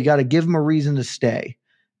door, you got to give them a reason to stay.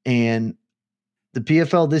 And the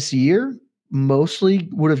PFL this year mostly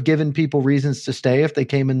would have given people reasons to stay if they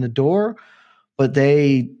came in the door, but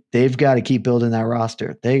they've got to keep building that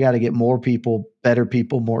roster. They got to get more people, better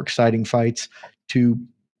people, more exciting fights to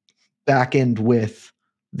back end with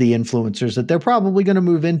the influencers that they're probably going to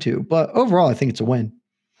move into. But overall, I think it's a win.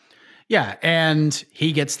 Yeah, and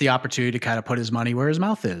he gets the opportunity to kind of put his money where his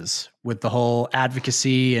mouth is with the whole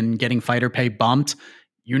advocacy and getting fighter pay bumped.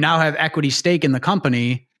 you now have equity stake in the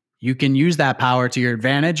company. You can use that power to your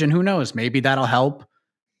advantage. And who knows, maybe that'll help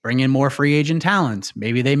bring in more free agent talent.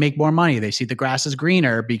 Maybe they make more money. They see the grass is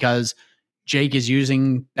greener because Jake is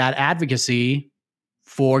using that advocacy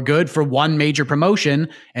for good for one major promotion,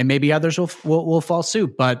 and maybe others will fall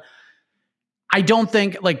suit. But I don't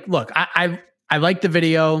think, like, look, I like the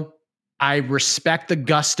video. I respect the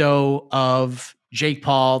gusto of Jake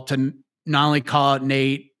Paul to not only call out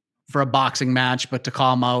Nate for a boxing match, but to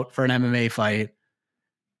call him out for an MMA fight.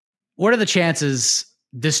 What are the chances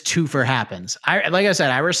this twofer happens? Like I said,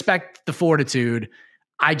 I respect the fortitude.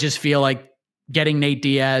 I just feel like getting Nate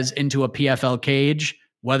Diaz into a PFL cage,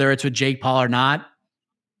 whether it's with Jake Paul or not,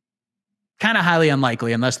 kind of highly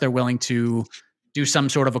unlikely unless they're willing to do some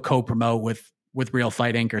sort of a co-promote with Real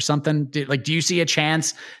Fight Inc. or something. Do you see a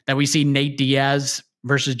chance that we see Nate Diaz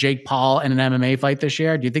versus Jake Paul in an MMA fight this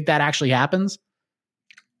year? Do you think that actually happens?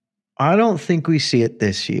 I don't think we see it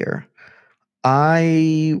this year.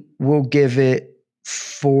 I will give it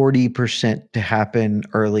 40% to happen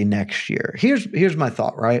early next year. Here's my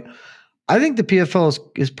thought, right? I think the PFL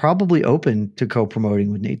is probably open to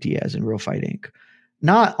co-promoting with Nate Diaz and Real Fight Inc.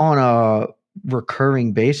 Not on a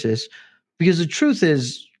recurring basis, because the truth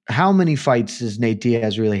is, how many fights does Nate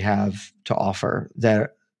Diaz really have to offer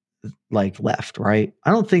that like left, right?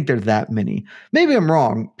 I don't think there's that many. Maybe I'm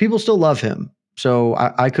wrong. People still love him. So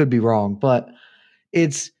I could be wrong, but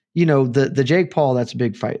it's, the Jake Paul, that's a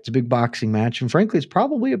big fight. It's a big boxing match. And frankly, it's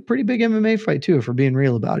probably a pretty big MMA fight too, if we're being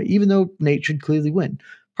real about it, even though Nate should clearly win.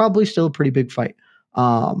 Probably still a pretty big fight.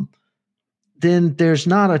 Then there's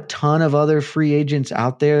not a ton of other free agents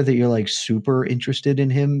out there that you're like super interested in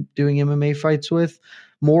him doing MMA fights with.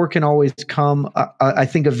 More can always come. I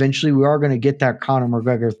think eventually we are going to get that Conor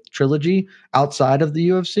McGregor trilogy outside of the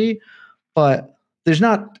UFC, but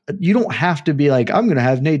you don't have to be like, I'm going to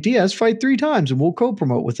have Nate Diaz fight 3 times and we'll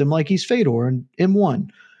co-promote with him like he's Fedor and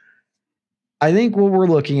M1. I think what we're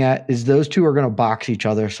looking at is those two are going to box each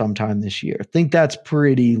other sometime this year. I think that's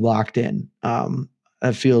pretty locked in.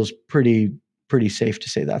 It feels pretty safe to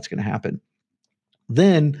say that's going to happen.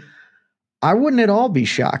 Then I wouldn't at all be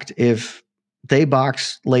shocked if they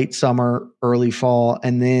box late summer, early fall,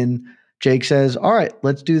 and then Jake says, all right,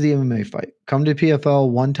 let's do the MMA fight. Come to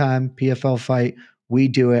PFL, one time PFL fight. We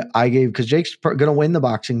do it. Because Jake's going to win the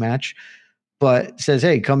boxing match, but says,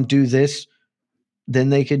 hey, come do this.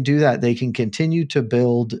 Then they can do that. They can continue to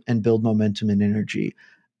build momentum and energy.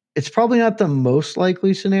 It's probably not the most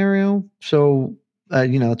likely scenario. So,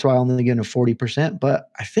 that's why I'm only getting a 40%, but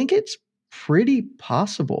I think it's pretty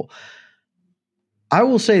possible. I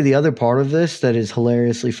will say the other part of this that is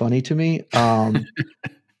hilariously funny to me,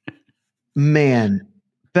 man,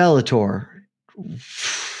 Bellator,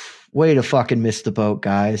 way to fucking miss the boat,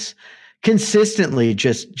 guys. Consistently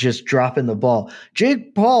just dropping the ball.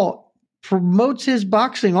 Jake Paul promotes his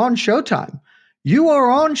boxing on Showtime. You are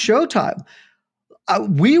on Showtime.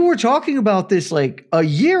 We were talking about this like a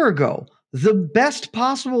year ago. The best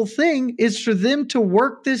possible thing is for them to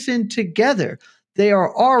work this in together. They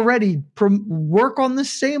are already work on the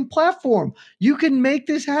same platform. You can make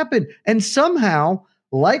this happen. And somehow,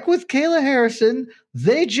 like with Kayla Harrison,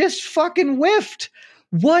 they just fucking whiffed.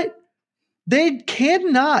 What? They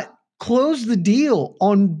cannot close the deal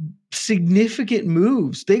on significant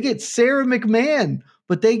moves. They get Sarah McMahon,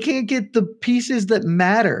 but they can't get the pieces that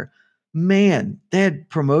matter. Man, that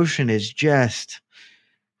promotion is just,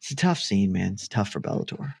 it's a tough scene, man. It's tough for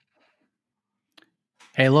Bellator.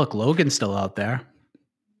 Hey, look, Logan's still out there.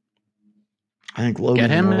 I think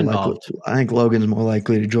Logan's more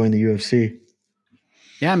likely to join the UFC.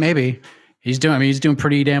 Yeah, maybe. He's doing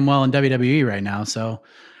pretty damn well in WWE right now. So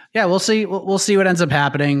yeah, we'll see. We'll see what ends up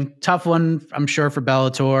happening. Tough one, I'm sure, for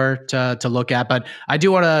Bellator to look at. But I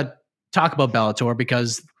do want to talk about Bellator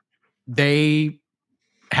because they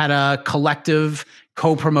had a collective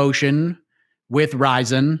co-promotion with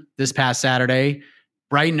Rizin this past Saturday,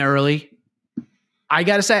 bright and early. I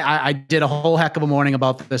got to say, I did a whole heck of a morning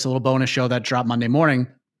about this, a little bonus show that dropped Monday morning.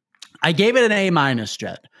 I gave it an A-,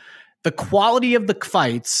 Jet. The quality of the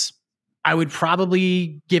fights, I would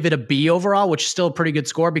probably give it a B overall, which is still a pretty good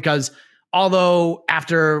score because although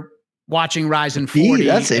after watching Rizin 40...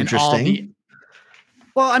 that's interesting.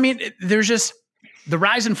 There's just... The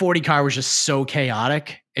Rizin 40 car was just so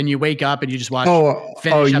chaotic, and you wake up and you just watch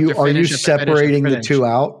are you separating the two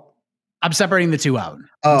out? I'm separating the two out.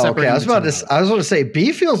 Okay. I was about to say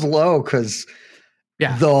B feels low because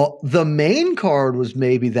the main card was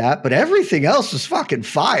maybe that, but everything else was fucking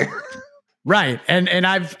fire. Right. And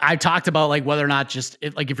I've talked about like whether or not if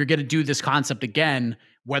you're going to do this concept again,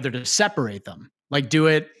 whether to separate them, like do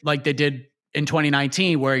it like they did in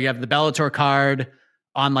 2019, where you have the Bellator card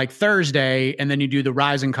on like Thursday, and then you do the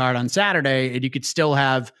Rising card on Saturday, and you could still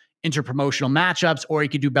have interpromotional matchups, or you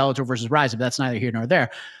could do Bellator versus Rizin, but that's neither here nor there.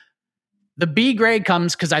 The B grade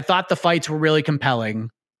comes because I thought the fights were really compelling.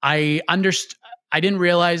 I didn't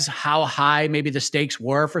realize how high maybe the stakes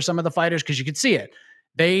were for some of the fighters, because you could see it.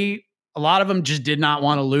 A lot of them just did not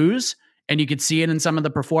want to lose, and you could see it in some of the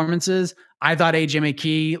performances. I thought AJ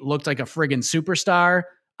McKee looked like a friggin' superstar.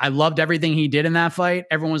 I loved everything he did in that fight.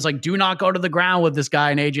 Everyone was like, do not go to the ground with this guy.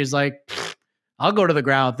 And AJ's like, I'll go to the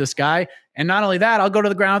ground with this guy. And not only that, I'll go to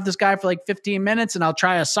the ground with this guy for like 15 minutes, and I'll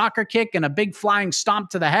try a soccer kick and a big flying stomp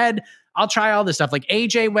to the head. I'll try all this stuff. Like,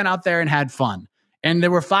 AJ went out there and had fun. And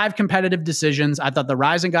there were 5 competitive decisions. I thought the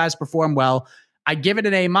Rising guys performed well. I give it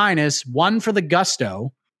an A-, one for the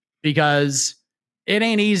gusto, because it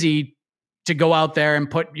ain't easy to go out there and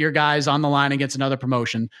put your guys on the line against another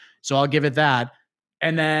promotion. So I'll give it that.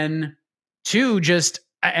 And then 2,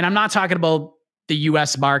 and I'm not talking about the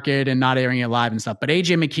US market and not airing it live and stuff, but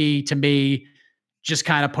AJ McKee, to me, just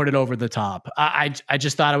kind of put it over the top. I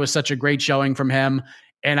just thought it was such a great showing from him.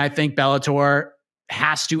 And I think Bellator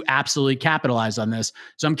has to absolutely capitalize on this.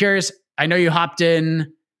 So I'm curious, I know you hopped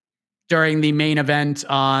in during the main event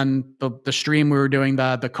on the stream we were doing,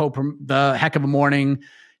 the Heck of a Morning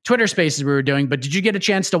Twitter spaces we were doing, but did you get a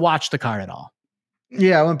chance to watch the card at all?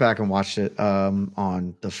 Yeah, I went back and watched it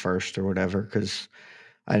on the first or whatever, because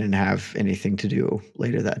I didn't have anything to do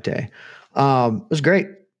later that day. It was great.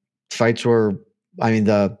 Fights were, I mean,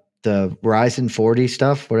 the Rizin 40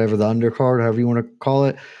 stuff, whatever the undercard, however you want to call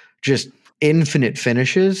it, just infinite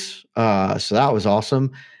finishes. So that was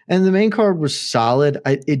awesome. And the main card was solid.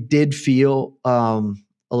 It did feel a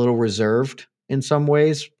little reserved in some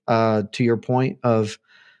ways, to your point of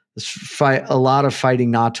this fight, a lot of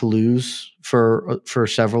fighting not to lose for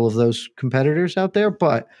several of those competitors out there.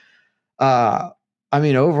 But I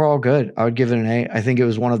mean, overall good. I would give it an A. I think it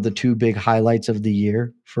was one of the 2 big highlights of the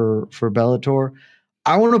year for Bellator.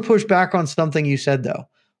 I want to push back on something you said, though,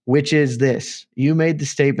 which is this. You made the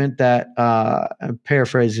statement that, I'm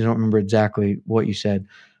paraphrasing, I don't remember exactly what you said,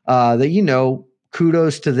 that,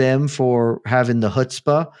 kudos to them for having the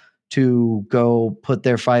chutzpah to go put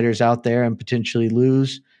their fighters out there and potentially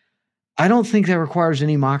lose. I don't think that requires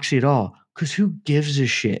any moxie at all, because who gives a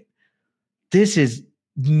shit? This is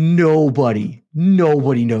nobody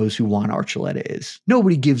knows who Juan Archuleta is.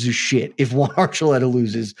 Nobody gives a shit if Juan Archuleta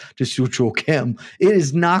loses to Soo Kim. It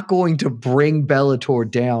is not going to bring Bellator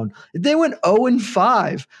down. If they went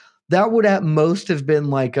 0-5, that would at most have been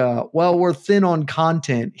like, well, we're thin on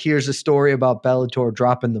content. Here's a story about Bellator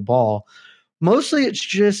dropping the ball. Mostly it's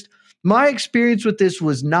just, my experience with this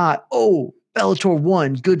was not, oh, Bellator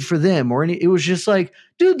won, good for them, or any. It was just like,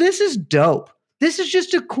 dude, this is dope. This is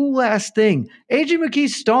just a cool ass thing. AJ McKee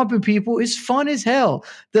stomping people is fun as hell.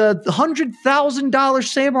 The $100,000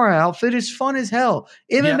 samurai outfit is fun as hell.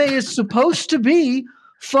 MMA is supposed to be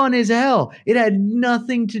fun as hell. It had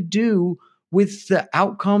nothing to do with the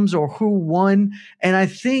outcomes or who won. And I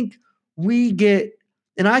think we get,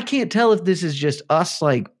 and I can't tell if this is just us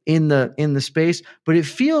like in the space, but it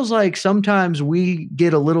feels like sometimes we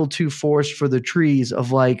get a little too forced for the trees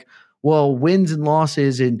of like, well, wins and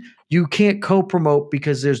losses, and you can't co-promote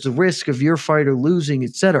because there's the risk of your fighter losing,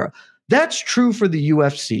 etc. That's true for the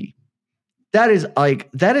UFC. That is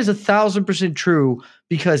 1,000% true,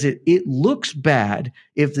 because it looks bad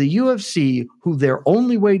if the UFC, who their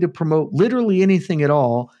only way to promote literally anything at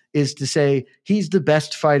all is to say he's the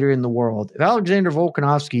best fighter in the world. If Alexander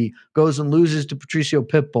Volkanovski goes and loses to Patricio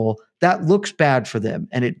Pitbull, that looks bad for them,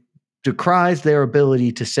 and it decries their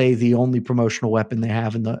ability to say the only promotional weapon they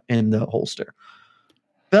have in the holster.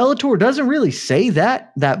 Bellator doesn't really say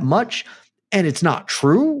that much, and it's not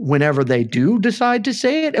true whenever they do decide to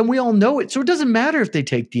say it, and we all know it. So it doesn't matter if they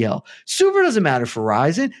take the L. Super doesn't matter for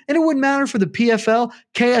Rizin, and it wouldn't matter for the PFL.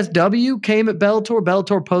 KSW came at Bellator.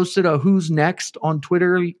 Bellator posted a who's next on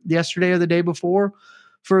Twitter yesterday or the day before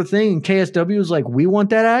for a thing, and KSW was like, we want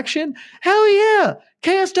that action? Hell yeah.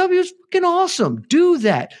 KSW is fucking awesome. Do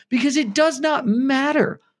that, because it does not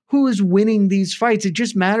matter who is winning these fights. It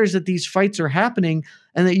just matters that these fights are happening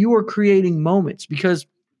and that you are creating moments, because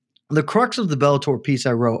the crux of the Bellator piece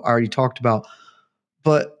I wrote, I already talked about,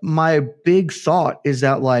 but my big thought is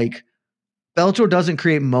that like Bellator doesn't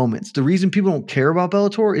create moments. The reason people don't care about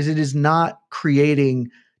Bellator is it is not creating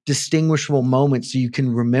distinguishable moments so you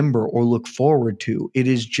can remember or look forward to. It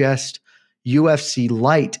is just UFC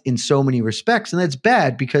light in so many respects, and that's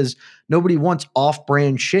bad because nobody wants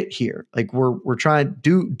off-brand shit here. Like we're trying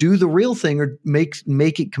to do the real thing or make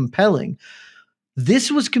it compelling.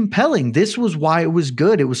 This was compelling. This was why it was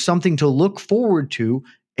good. It was something to look forward to.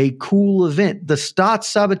 a cool event. The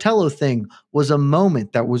Stotts Sabatello thing was a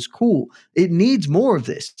moment that was cool. It needs more of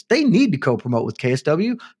this. They need to co-promote with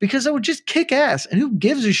KSW because it would just kick ass. And who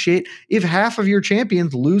gives a shit if half of your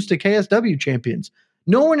champions lose to KSW champions?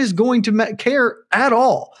 No one is going to care at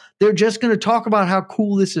all. They're just going to talk about how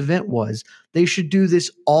cool this event was. They should do this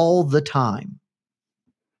all the time.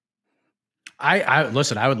 I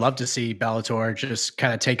listen, I would love to see Bellator just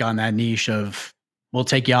kind of take on that niche of, we'll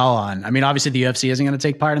take y'all on. I mean, obviously the UFC isn't going to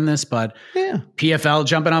take part in this, but PFL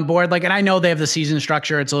jumping on board. Like, and I know they have the season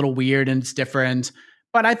structure. It's a little weird and it's different,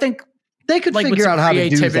 but I think they could figure out how to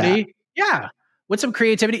do that. Yeah. With some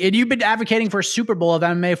creativity. And you've been advocating for a Super Bowl of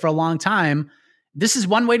MMA for a long time. This is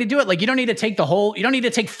one way to do it. Like, you don't need to take you don't need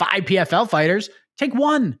to take 5 PFL fighters. Take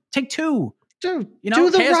 1, take 2. Dude, you know,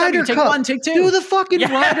 do the KSW, Ryder take Cup. 1, take 2. Do the fucking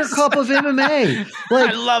Ryder Cup of MMA.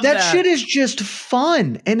 Like, I love that shit is just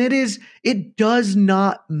fun. And it does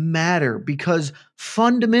not matter because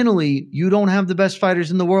fundamentally you don't have the best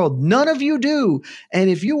fighters in the world. None of you do.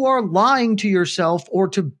 And if you are lying to yourself or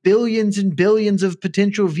to billions and billions of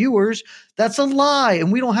potential viewers, that's a lie.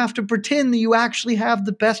 And we don't have to pretend that you actually have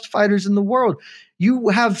the best fighters in the world. You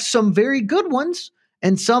have some very good ones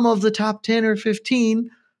and some of the top 10 or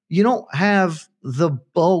 15. You don't have the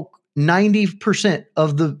bulk 90%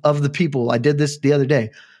 of the people. I did this the other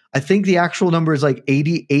day. I think the actual number is like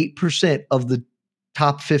 88% of the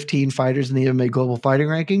top 15 fighters in the MMA Global Fighting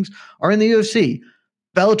Rankings are in the UFC.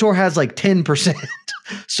 Bellator has like 10%.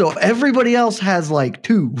 So everybody else has like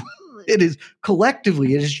 2. It is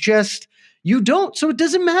collectively, it is just, you don't. So it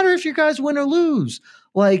doesn't matter if your guys win or lose.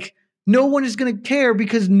 Like, no one is going to care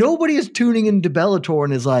because nobody is tuning into Bellator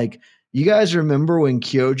and is like, you guys remember when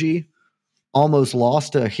Kyoji almost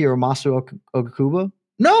lost to Hiromasu Okuba?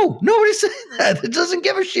 No, nobody's saying that. It doesn't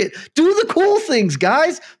give a shit. Do the cool things,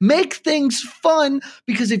 guys. Make things fun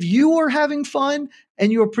because if you are having fun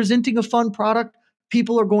and you're presenting a fun product,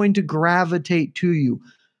 people are going to gravitate to you.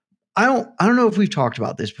 I don't know if we've talked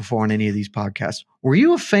about this before on any of these podcasts. Were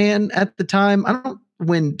you a fan at the time?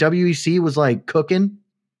 When WEC was like cooking?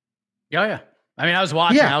 Yeah. I mean, I was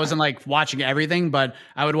watching. I wasn't like watching everything, but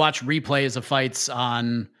I would watch replays of fights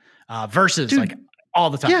on Versus like all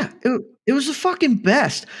the time. Yeah, it was the fucking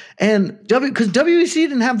best. And because WEC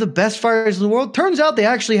didn't have the best fighters in the world. Turns out they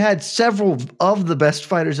actually had several of the best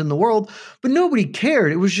fighters in the world, but nobody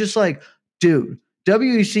cared. It was just like, dude,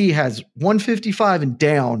 WEC has 155 and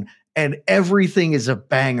down, and everything is a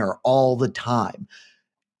banger all the time.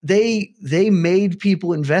 They made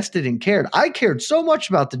people invested and cared. I cared so much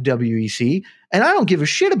about the WEC, and I don't give a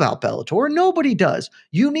shit about Bellator. Nobody does.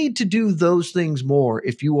 You need to do those things more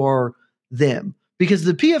if you are them, because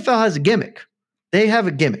the PFL has a gimmick. They have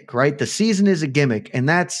a gimmick, right? The season is a gimmick, and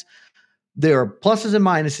there are pluses and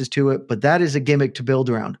minuses to it, but that is a gimmick to build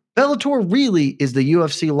around. Bellator really is the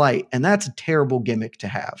UFC light, and that's a terrible gimmick to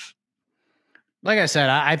have. Like I said,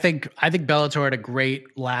 I think Bellator had a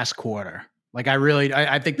great last quarter. Like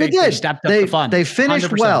I think they stepped up the fun. They finished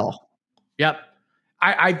 100%. well. Yep.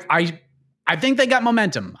 I think they got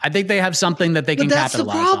momentum. I think they have something that they can capitalize on.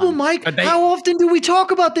 That's the problem, Mike. How often do we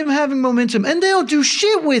talk about them having momentum and they don't do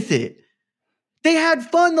shit with it? They had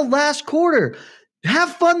fun the last quarter.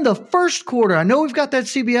 Have fun the first quarter. I know we've got that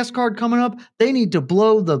CBS card coming up. They need to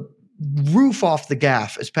blow the roof off the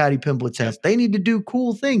gaff, as Patty Pimblett says. They need to do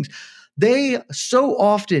cool things. They so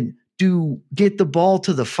often do get the ball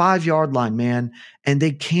to the 5-yard line, man, and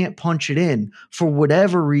they can't punch it in for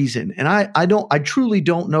whatever reason. And I truly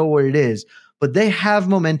don't know what it is, but they have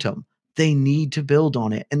momentum. They need to build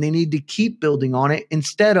on it, and they need to keep building on it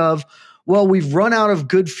instead of, well, we've run out of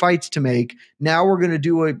good fights to make. Now we're going to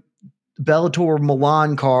do a Bellator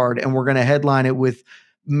Milan card, and we're going to headline it with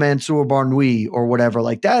Mansour Barnui or whatever.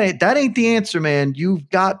 Like that ain't the answer, man. You've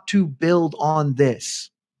got to build on this.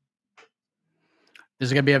 This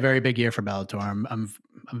is going to be a very big year for Bellator. I'm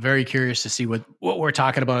very curious to see what we're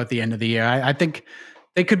talking about at the end of the year. I think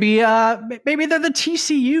they could be maybe they're the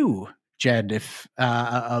TCU, Jed,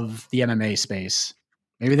 of the MMA space.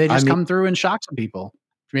 Maybe they just come through and shock some people.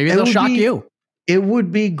 Maybe they'll shock you. It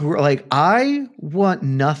would be like, I want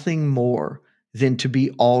nothing more than to be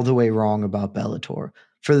all the way wrong about Bellator.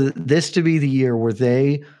 For this to be the year where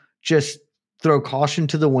they just throw caution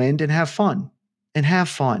to the wind and have fun.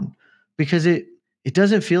 Because it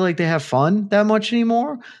doesn't feel like they have fun that much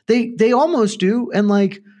anymore. They almost do. And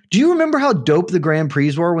like, do you remember how dope the Grand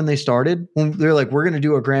Prix were when they started? When they're like, we're going to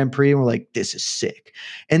do a Grand Prix, and we're like, this is sick.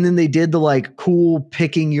 And then they did the like cool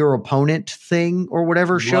picking your opponent thing or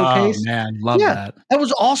whatever showcase. Man, love that. That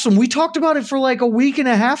was awesome. We talked about it for like a week and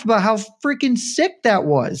a half about how freaking sick that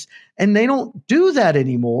was. And they don't do that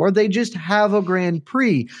anymore. They just have a Grand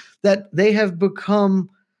Prix that they have become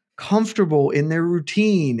comfortable in their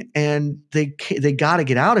routine and they got to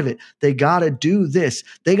get out of it. They got to do this.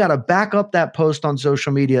 They got to back up that post on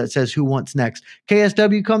social media that says who wants next.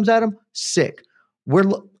 KSW comes at them, sick. We're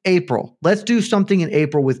April. Let's do something in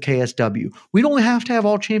April with KSW. We don't have to have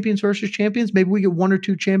all champions versus champions. Maybe we get 1 or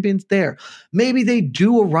 2 champions there. Maybe they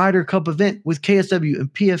do a Ryder Cup event with KSW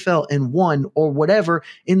and PFL and one or whatever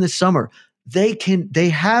in the summer. They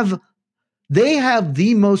have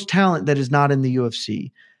the most talent that is not in the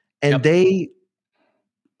UFC. And they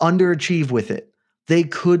underachieve with it. They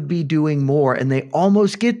could be doing more and they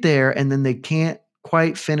almost get there and then they can't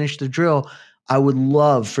quite finish the drill. I would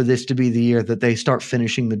love for this to be the year that they start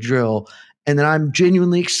finishing the drill. And then I'm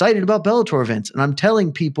genuinely excited about Bellator events. And I'm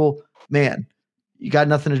telling people, man, you got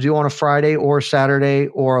nothing to do on a Friday or a Saturday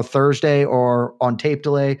or a Thursday or on tape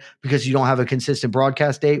delay because you don't have a consistent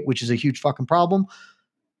broadcast date, which is a huge fucking problem.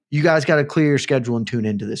 You guys got to clear your schedule and tune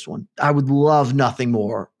into this one. I would love nothing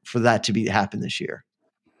more for that to happen this year.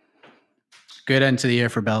 Good end to the year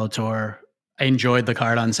for Bellator. I enjoyed the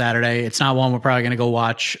card on Saturday. It's not one we're probably going to go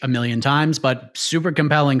watch a million times, but super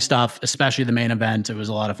compelling stuff, especially the main event. It was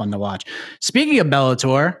a lot of fun to watch. Speaking of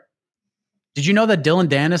Bellator, did you know that Dylan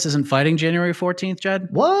Dennis isn't fighting January 14th, Jed?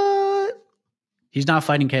 What? He's not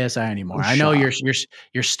fighting KSI anymore. I know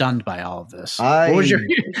you're stunned by all of this. What was your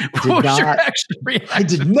reaction? I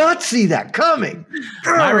did not see that coming.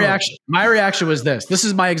 My reaction was this. This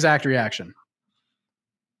is my exact reaction.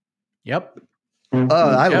 Yep.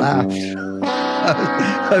 I laughed.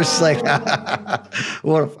 I was like,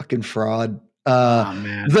 what a fucking fraud.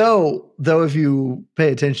 Man. Though if you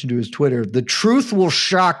pay attention to his Twitter, the truth will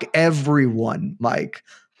shock everyone, Mike.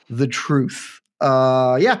 The truth.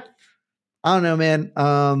 Yeah. I don't know, man.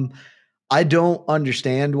 I don't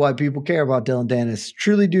understand why people care about Dylan Dennis.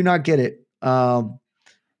 Truly do not get it. Part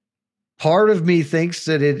of me thinks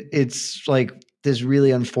that it's like this really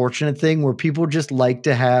unfortunate thing where people just like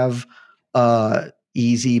to have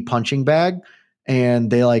easy punching bag and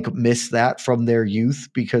they like miss that from their youth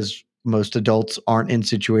because most adults aren't in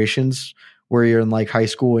situations where you're in like high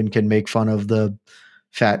school and can make fun of the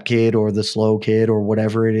fat kid or the slow kid or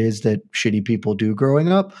whatever it is that shitty people do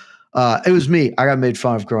growing up. It was me. I got made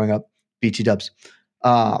fun of growing up, BT dubs.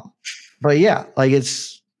 But yeah, like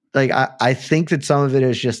it's like, I think that some of it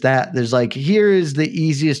is just that there's like, here is the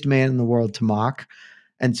easiest man in the world to mock.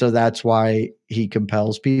 And so that's why he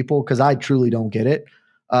compels people. Cause I truly don't get it.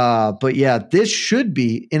 But yeah, this should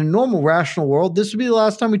be in a normal rational world. This would be the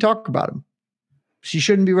last time we talk about him. He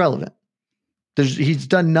shouldn't be relevant. He's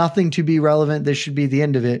done nothing to be relevant. This should be the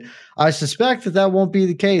end of it. I suspect that won't be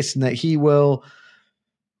the case and that he will.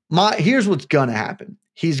 Here's what's gonna happen.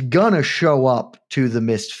 He's gonna show up to the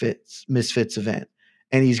Misfits event,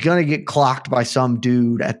 and he's gonna get clocked by some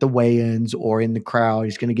dude at the weigh-ins or in the crowd.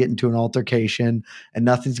 He's gonna get into an altercation, and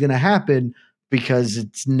nothing's gonna happen because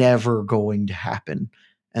it's never going to happen.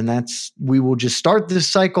 And we will just start this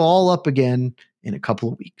cycle all up again in a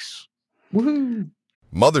couple of weeks. Woohoo!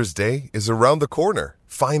 Mother's Day is around the corner.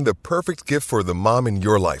 Find the perfect gift for the mom in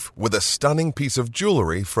your life with a stunning piece of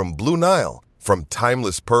jewelry from Blue Nile. From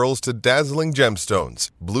timeless pearls to dazzling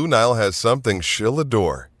gemstones, Blue Nile has something she'll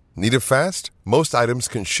adore. Need it fast? Most items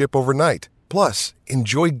can ship overnight. Plus,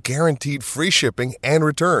 enjoy guaranteed free shipping and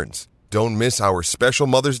returns. Don't miss our special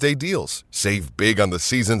Mother's Day deals. Save big on the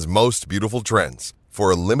season's most beautiful trends.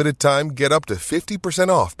 For a limited time, get up to 50%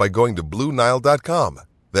 off by going to BlueNile.com.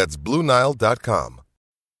 That's BlueNile.com.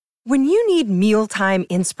 When you need mealtime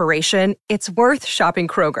inspiration, it's worth shopping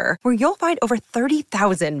Kroger, where you'll find over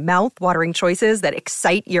 30,000 mouth-watering choices that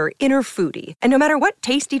excite your inner foodie. And no matter what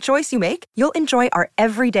tasty choice you make, you'll enjoy our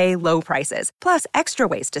everyday low prices, plus extra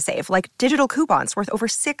ways to save, like digital coupons worth over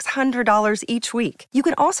 $600 each week. You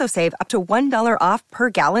can also save up to $1 off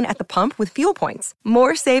per gallon at the pump with fuel points.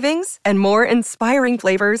 More savings and more inspiring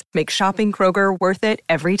flavors make shopping Kroger worth it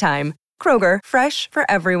every time. Kroger, fresh for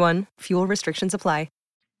everyone. Fuel restrictions apply.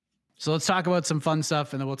 So let's talk about some fun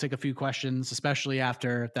stuff, and then we'll take a few questions, especially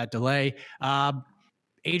after that delay.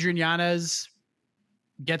 Adrian Yanez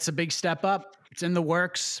gets a big step up. It's in the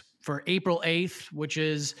works for April 8th, which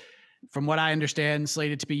is, from what I understand,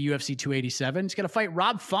 slated to be UFC 287. He's going to fight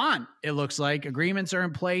Rob Font, it looks like. Agreements are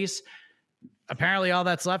in place. Apparently, all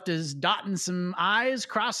that's left is dotting some I's,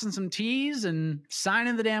 crossing some T's, and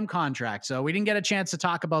signing the damn contract. So we didn't get a chance to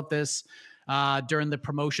talk about this during the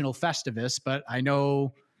promotional Festivus, but I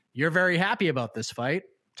know you're very happy about this fight.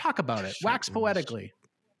 Talk about it. Wax poetically.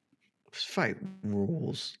 This fight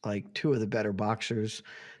rules. Like, two of the better boxers,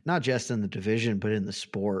 not just in the division, but in the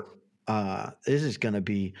sport. This is going to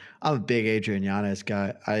be – I'm a big Adrian Yanez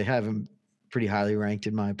guy. I have him pretty highly ranked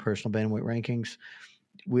in my personal bantamweight rankings.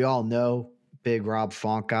 We all know big Rob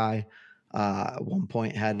Font guy. At one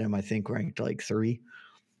point had him, I think, ranked like 3.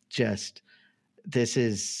 Just this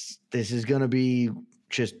is going to be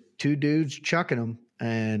just 2 dudes chucking them,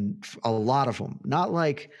 and a lot of them. Not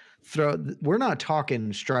like we're not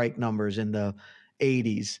talking strike numbers in the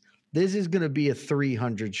 80s. This is going to be a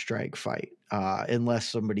 300 strike fight, unless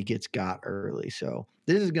somebody gets got early. So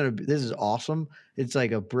this is awesome. It's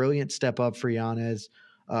like a brilliant step up for Yanez.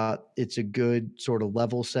 It's a good sort of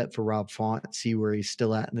level set for Rob Font. See where he's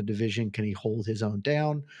still at in the division. Can he hold his own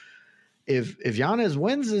down? If Yanez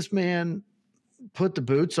wins this, man, put the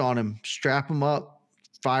boots on him, strap him up,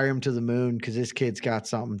 fire him to the moon, because this kid's got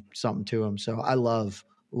something to him. So I love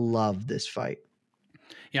this fight.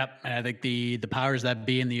 Yep. And I think the powers that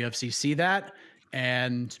be in the UFC see that.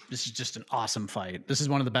 And this is just an awesome fight. This is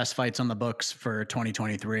one of the best fights on the books for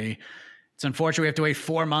 2023. It's unfortunate we have to wait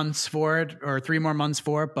 4 months for it, or 3 more months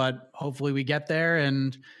for it, but hopefully we get there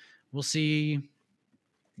and we'll see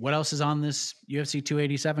what else is on this UFC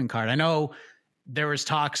 287 card. I know there was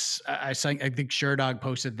talks. I think Sherdog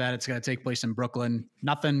posted that it's going to take place in Brooklyn.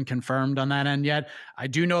 Nothing confirmed on that end yet. I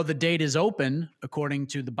do know the date is open according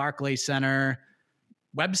to the Barclays Center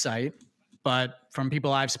website, but from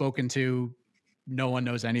people I've spoken to, no one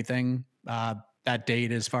knows anything. That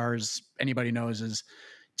date, as far as anybody knows, is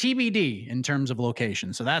TBD in terms of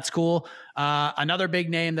location. So that's cool. Another big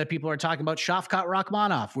name that people are talking about, Shavkat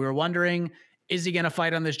Rakhmonov. We were wondering, is he going to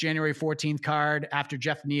fight on this January 14th card after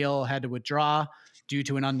Jeff Neal had to withdraw due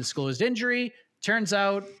to an undisclosed injury? Turns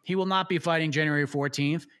out he will not be fighting January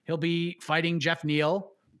 14th. He'll be fighting Jeff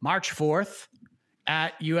Neal March 4th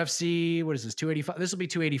at UFC, what is this, 285? This will be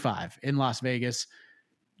 285 in Las Vegas.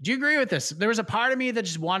 Do you agree with this? There was a part of me that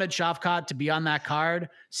just wanted Shavkat to be on that card,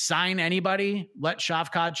 sign anybody, let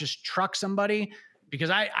Shavkat just truck somebody, because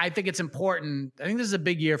I think it's important. I think this is a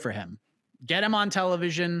big year for him. Get him on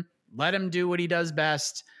television, let him do what he does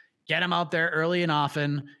best, get him out there early and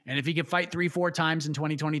often. And if he can fight 3-4 times in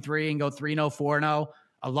 2023 and go 3-0, 4-0,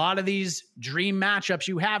 a lot of these dream matchups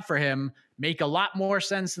you have for him make a lot more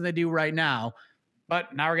sense than they do right now.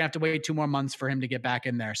 But now we're going to have to wait 2 more months for him to get back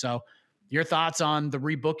in there. So your thoughts on the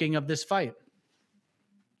rebooking of this fight?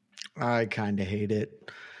 I kind of hate it.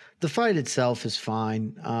 The fight itself is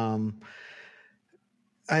fine.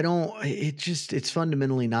 It's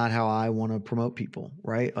fundamentally not how I want to promote people,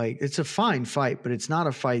 right? Like, it's a fine fight, but it's not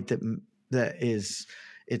a fight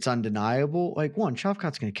it's undeniable. Like, one,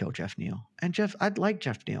 Shavkat's going to kill Jeff Neal. And I'd like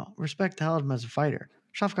Jeff Neal. Respect the hell of him as a fighter.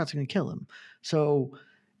 Shavkat's going to kill him. So,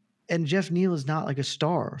 and Jeff Neal is not like a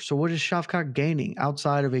star. So what is Shavkat gaining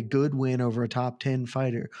outside of a good win over a top 10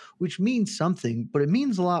 fighter, which means something, but it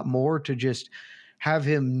means a lot more to just have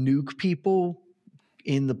him nuke people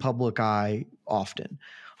in the public eye often.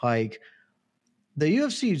 Like, the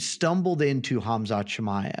UFC stumbled into Khamzat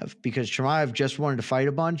Chimaev because Chimaev just wanted to fight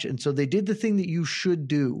a bunch. And so they did the thing that you should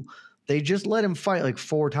do. They just let him fight like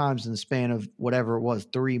 4 times in the span of whatever it was,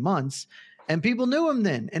 3 months. And people knew him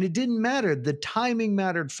then, and it didn't matter. The timing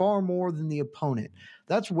mattered far more than the opponent.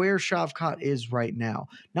 That's where Shavkat is right now.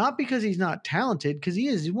 Not because he's not talented, because he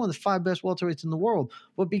is. He's one of the 5 best welterweights in the world,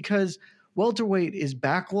 but because welterweight is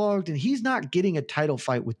backlogged, and he's not getting a title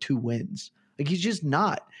fight with 2 wins. Like, he's just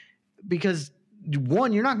not. Because,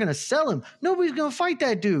 one, you're not going to sell him. Nobody's going to fight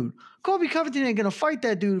that dude. Colby Covington ain't going to fight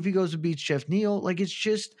that dude if he goes to beat Jeff Neal. Like, it's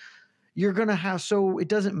just – you're going to have – so it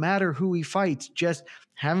doesn't matter who he fights. Just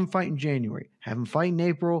have him fight in January. Have him fight in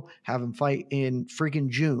April. Have him fight in freaking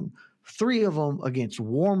June. 3 of them against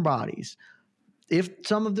warm bodies. If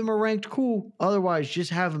some of them are ranked, cool. Otherwise,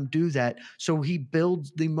 just have him do that so he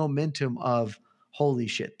builds the momentum of, holy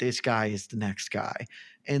shit, this guy is the next guy.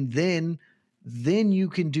 And then you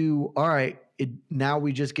can do, all right, now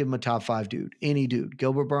we just give him a top 5 dude. Any dude.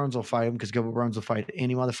 Gilbert Burns will fight him because Gilbert Burns will fight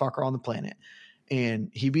any motherfucker on the planet. And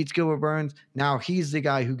he beats Gilbert Burns. Now he's the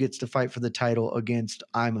guy who gets to fight for the title against,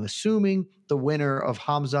 I'm assuming, the winner of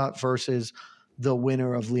Khamzat versus the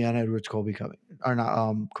winner of Leon Edwards, Colby Covington, or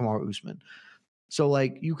not, Kamaru Usman. So,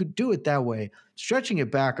 like, you could do it that way. Stretching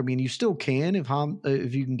it back, I mean, you still can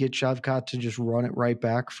if you can get Shavkat to just run it right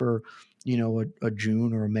back for, a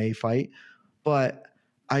June or a May fight. But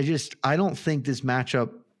I don't think this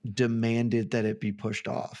matchup demanded that it be pushed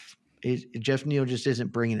off. Jeff Neal just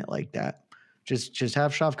isn't bringing it like that. Just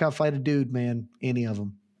have Shavkat fight a dude, man. Any of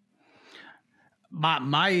them.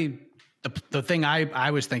 The thing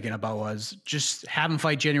I was thinking about was just have him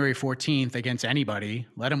fight January 14th against anybody.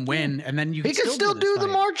 Let him win, and then he could still do the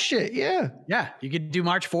March shit. Yeah, you could do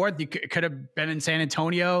March 4th. You could have been in San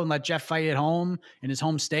Antonio and let Jeff fight at home in his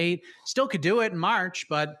home state. Still could do it in March,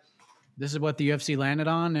 but this is what the UFC landed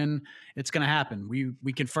on, and it's going to happen.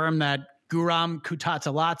 We confirmed that Guram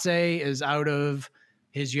Kutateladze is out of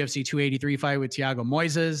his UFC 283 fight with Thiago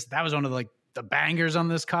Moises. That was one of the bangers on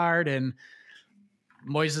this card. And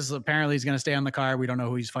Moises apparently is going to stay on the card. We don't know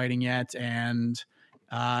who he's fighting yet. And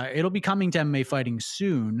it'll be coming to MMA fighting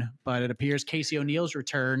soon, but it appears Casey O'Neill's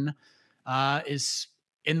return is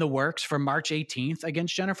in the works for March 18th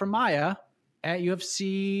against Jennifer Maia at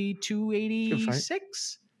UFC 286.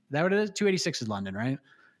 Is that what it is? 286 is London, right?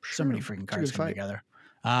 Sure. So many freaking cards coming together.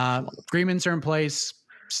 Agreements are in place.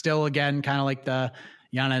 Still, again, kind of like the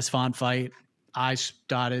Yanez Font fight. I's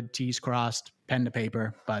dotted, T's crossed, pen to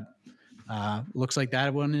paper. But looks like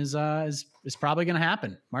that one is probably going to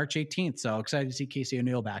happen March 18th. So excited to see Casey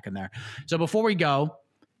O'Neill back in there. So before we go,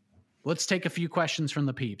 let's take a few questions from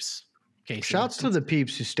the peeps. Casey, shouts to the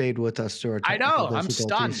peeps who stayed with us through our technical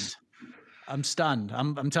difficulties. I'm stunned.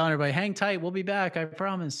 I'm telling everybody, hang tight. We'll be back. I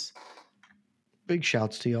promise. Big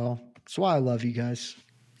shouts to y'all. That's why I love you guys.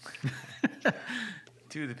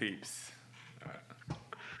 To the peeps.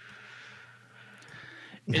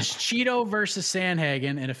 Is Cheeto versus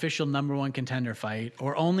Sandhagen an official number one contender fight,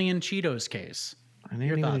 or only in Cheeto's case? It ain't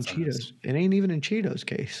even in Cheeto's. It ain't even in Cheeto's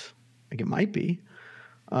case. Like, it might be.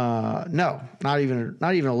 No, not even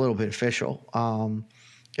a little bit official.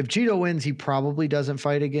 If Cheeto wins, he probably doesn't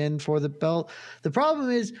fight again for the belt. The problem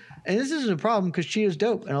is, and this isn't a problem because Cheeto's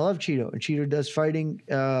dope, and I love Cheeto, and Cheeto does fighting,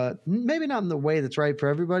 maybe not in the way that's right for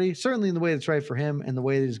everybody, certainly in the way that's right for him, and the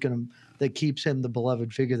way that keeps him the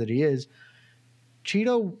beloved figure that he is.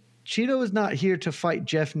 Cheeto is not here to fight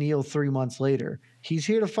Jeff Neal 3 months later. He's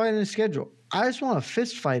here to fight in his schedule. I just want to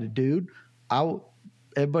fist fight a dude.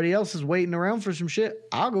 Everybody else is waiting around for some shit.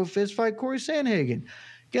 I'll go fist fight Corey Sandhagen.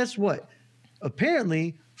 Guess what?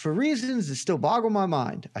 Apparently, for reasons that still boggle my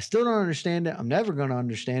mind, I still don't understand it. I'm never going to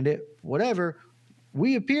understand it. Whatever.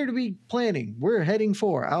 We appear to be planning. We're heading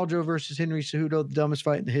for Aljo versus Henry Cejudo, the dumbest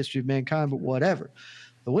fight in the history of mankind, but whatever.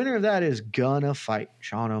 The winner of that is gonna fight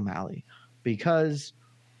Sean O'Malley because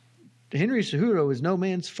Henry Cejudo is no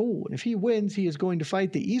man's fool. And if he wins, he is going to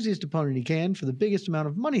fight the easiest opponent he can for the biggest amount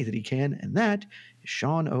of money that he can, and that is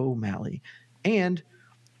Sean O'Malley. And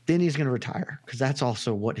then he's going to retire because that's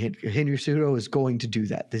also what Henry Cejudo is going to do.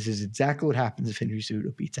 That this is exactly what happens if Henry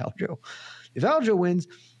Cejudo beats Aljo. If Aljo wins,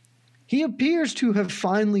 he appears to have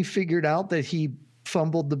finally figured out that he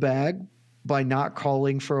fumbled the bag by not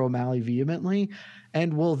calling for O'Malley vehemently,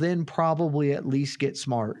 and will then probably at least get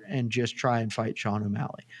smart and just try and fight Sean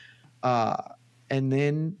O'Malley. And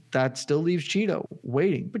then that still leaves Cheeto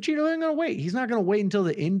waiting. But Cheeto ain't going to wait. He's not going to wait until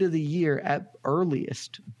the end of the year at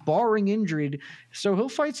earliest, barring injury. So he'll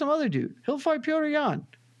fight some other dude. He'll fight Petr Yan.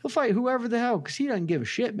 He'll fight whoever the hell because he doesn't give a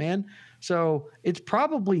shit, man. So it's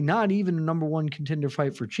probably not even a number one contender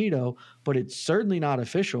fight for Cheeto, but it's certainly not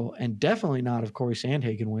official and definitely not if Corey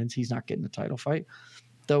Sandhagen wins. He's not getting the title fight.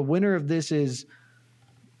 The winner of this is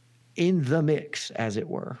in the mix, as it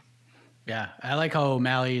were. Yeah, I like how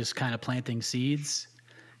O'Malley is kind of planting seeds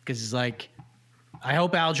because he's like, I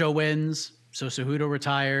hope Aljo wins, so Cejudo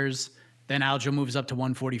retires, then Aljo moves up to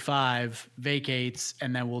 145, vacates,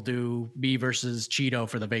 and then we'll do me versus Cheeto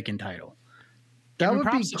for the vacant title. That would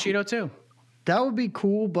be cool. Cheeto too. That would be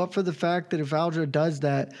cool, but for the fact that if Aljo does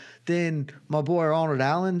that, then my boy Arnold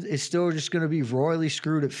Allen is still just going to be royally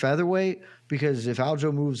screwed at featherweight because if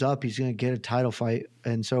Aljo moves up, he's going to get a title fight,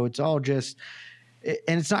 and so it's all just.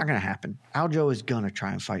 And it's not going to happen. Aljo is going to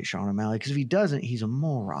try and fight Sean O'Malley because if he doesn't, he's a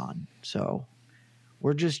moron. So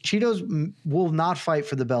Cheetos will not fight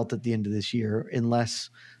for the belt at the end of this year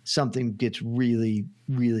unless something gets really,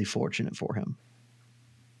 really fortunate for him.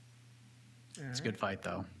 It's a good fight,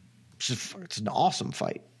 though. It's an awesome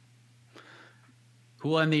fight. Who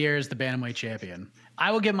will end the year as the Bantamweight champion?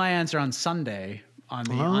 I will get my answer on Sunday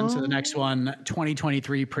on to the next one,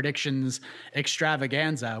 2023 predictions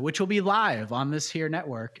extravaganza, which will be live on this here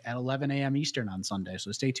network at 11 a.m. Eastern on Sunday.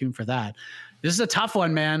 So stay tuned for that. This is a tough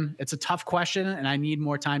one, man. It's a tough question, and I need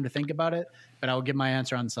more time to think about it, but I will give my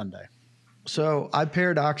answer on Sunday. So I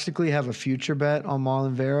paradoxically have a future bet on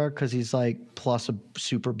Marlon Vera because he's like plus a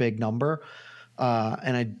super big number.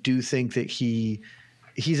 And I do think that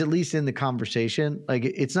he's at least in the conversation. Like,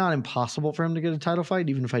 it's not impossible for him to get a title fight,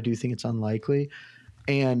 even if I do think it's unlikely.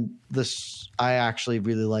 And I actually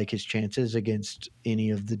really like his chances against any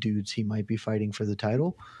of the dudes he might be fighting for the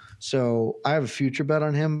title. So I have a future bet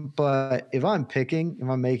on him. But if I'm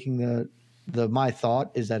making my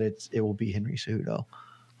thought is that it will be Henry Cejudo.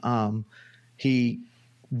 He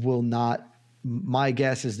will not. My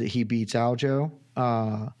guess is that he beats Aljo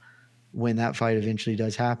when that fight eventually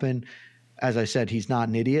does happen. As I said, he's not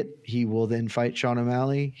an idiot. He will then fight Sean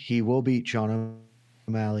O'Malley. He will beat Sean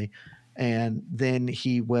O'Malley. And then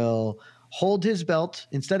he will hold his belt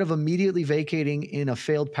instead of immediately vacating in a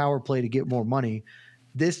failed power play to get more money.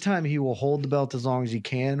 This time he will hold the belt as long as he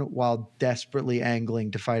can while desperately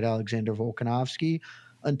angling to fight Alexander Volkanovski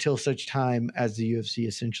until such time as the UFC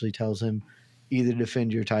essentially tells him either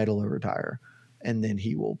defend your title or retire, and then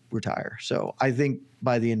he will retire. So I think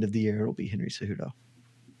by the end of the year, it'll be Henry Cejudo.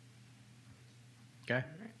 Okay.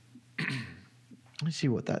 Let me see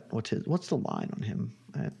what's the line on him.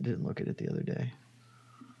 I didn't look at it the other day.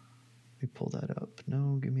 Let me pull that up.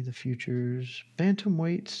 No, give me the futures.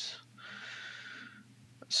 Bantamweights.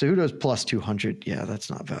 Cejudo's plus 200. Yeah, that's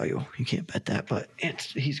not value. You can't bet that, but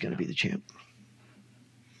he's going to be the champ.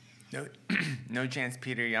 No chance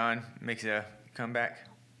Peter Yan makes a comeback.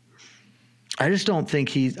 I just don't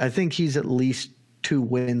think I think he's at least 2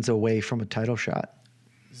 wins away from a title shot.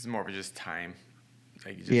 This is more of just time.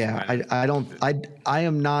 My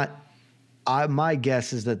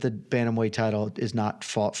guess is that the bantamweight title is not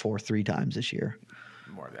fought for 3 times this year.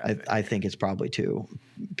 More of that. I think it's probably 2.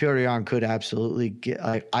 Petr Yan could absolutely get.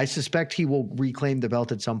 I suspect he will reclaim the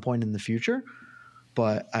belt at some point in the future,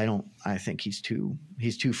 but I think he's too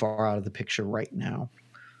far out of the picture right now.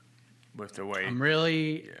 With the weight, I'm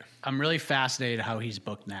really fascinated how he's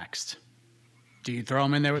booked next. Do you throw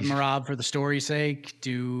him in there with Merab for the story's sake?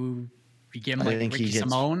 Do you give him like Ricky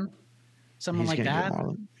Simone? Someone like that?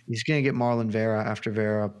 He's going to get Marlon Vera after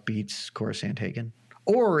Vera beats Corey Sandhagen.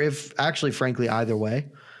 Or frankly, either way,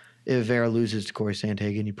 if Vera loses to Corey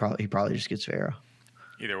Sandhagen, he probably just gets Vera.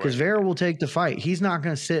 Either way. Because Vera will take the fight. He's not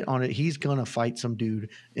going to sit on it. He's going to fight some dude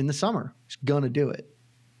in the summer. He's going to do it.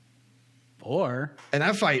 And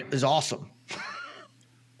that fight is awesome.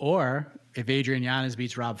 Or if Adrian Yanez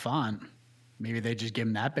beats Rob Font, maybe they just give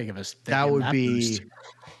him that big of a that would be boost.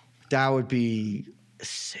 That would be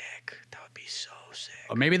sick. That would be so sick.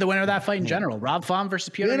 Or maybe the winner of that fight in general. Rob Font versus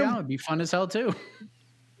Petr Yan would be fun as hell too.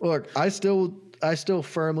 Look, I still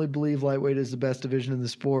firmly believe lightweight is the best division in the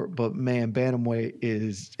sport, but man, bantamweight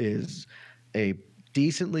is a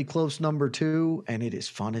decently close number 2, and it is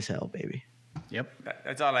fun as hell, baby. Yep.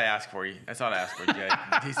 That's all I ask for you. That's all I ask for you.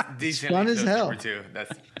 It's fun as hell. Number 2.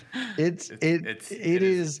 It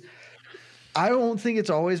is. I don't think it's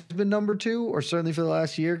always been number 2, or certainly for the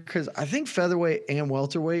last year, because I think featherweight and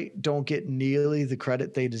welterweight don't get nearly the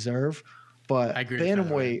credit they deserve. But I agree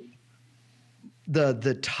bantamweight,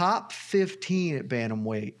 the top 15 at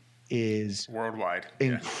bantamweight is worldwide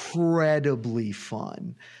incredibly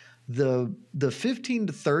fun. The 15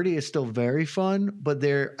 to 30 is still very fun, but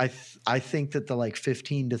I think that the like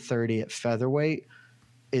 15 to 30 at featherweight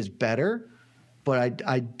is better. But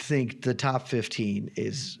I think the top 15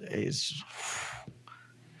 is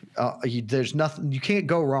there's nothing, you can't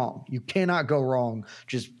go wrong. You cannot go wrong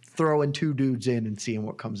just throwing 2 dudes in and seeing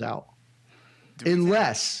what comes out.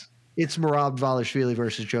 Unless it's Merab Dvalishvili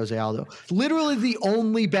versus Jose Aldo. Literally the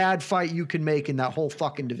only bad fight you can make in that whole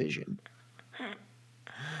fucking division.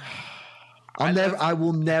 I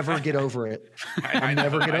will never get over it. I'll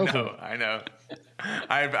never get over it. I know.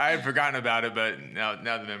 I had forgotten about it, but now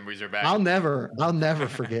the memories are back. I'll never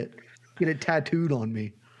forget. Get it tattooed on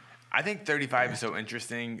me. I think 35 is so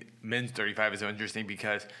interesting. Men's 35 is so interesting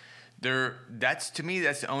because that's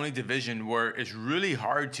the only division where it's really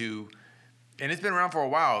hard to, and it's been around for a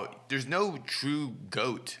while. There's no true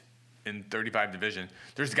GOAT in 35 division.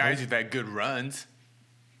 There's guys who've had good runs.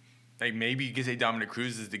 Like maybe you could say Dominic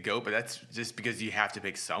Cruz is the GOAT, but that's just because you have to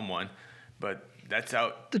pick someone. But that's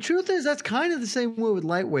out. The truth is that's kind of the same way with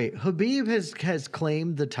lightweight. Khabib has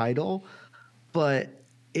claimed the title, but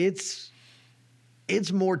it's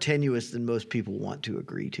more tenuous than most people want to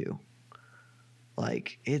agree to.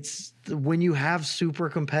 Like it's when you have super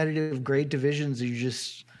competitive, great divisions,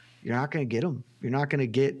 you're not going to get them. You're not going to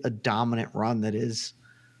get a dominant run that is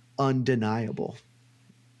undeniable.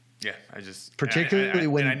 Yeah, particularly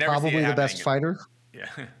when probably the best fighter. Yeah.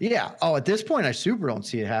 Yeah. Oh, at this point, I super don't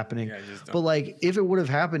see it happening. Yeah, but like, if it would have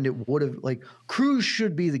happened, it would have like Cruz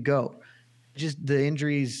should be the GOAT. Just the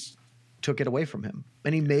injuries took it away from him,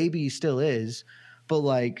 and he maybe still is, but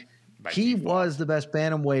like he was the best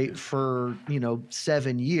bantamweight for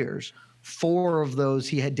 7 years. 4 of those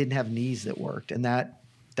he didn't have knees that worked, and that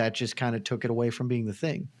just kind of took it away from being the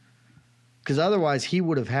thing. Because otherwise, he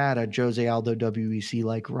would have had a Jose Aldo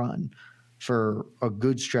WEC-like run for a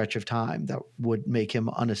good stretch of time that would make him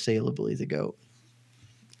unassailably the GOAT.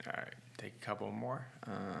 All right, take a couple more.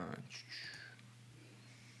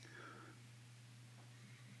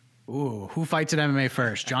 Who fights at MMA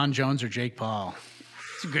first, John Jones or Jake Paul?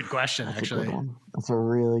 It's a good question, actually. That's a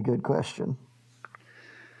really good question.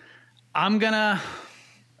 I'm gonna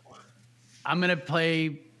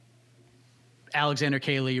play Alexander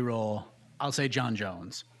K. Lee role. I'll say John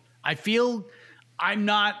Jones. I feel I am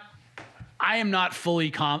not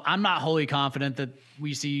wholly confident that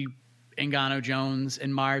we see Ngannou Jones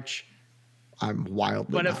in March. I'm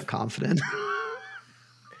wildly not confident.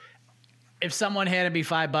 If someone handed me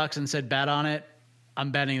 $5 and said bet on it,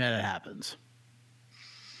 I'm betting that it happens.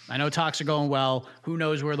 I know talks are going well. Who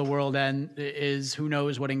knows where the world end is? Who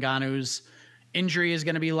knows what Ngannou's injury is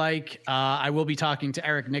going to be like? I will be talking to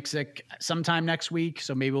Eric Nixick sometime next week,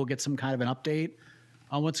 so maybe we'll get some kind of an update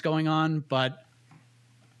on what's going on. But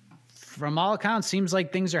from all accounts, seems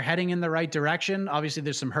like things are heading in the right direction. Obviously,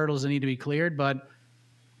 there's some hurdles that need to be cleared, but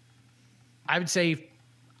I would say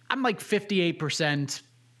I'm like 58%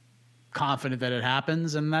 confident that it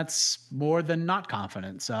happens, and that's more than not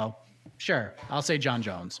confident. So sure, I'll say Jon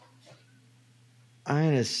Jones. I'm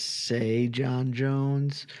going to say Jon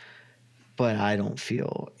Jones, but I don't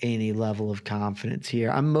feel any level of confidence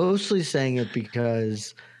here. I'm mostly saying it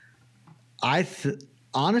because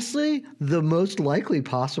honestly, the most likely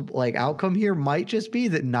possible outcome here might just be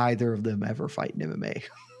that neither of them ever fight in MMA.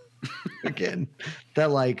 Again,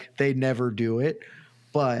 that they never do it,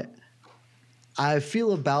 but I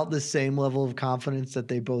feel about the same level of confidence that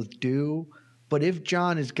they both do. But if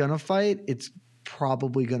Jon is gonna fight, it's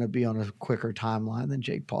probably gonna be on a quicker timeline than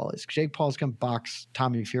Jake Paul is. Jake Paul's gonna box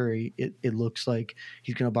Tommy Fury. It looks like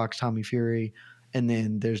he's gonna box Tommy Fury, and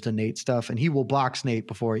then there's the Nate stuff, and he will box Nate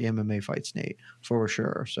before he MMA fights Nate for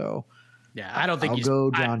sure. So yeah, I don't think I'll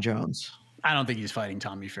go Jon Jones. I don't think he's fighting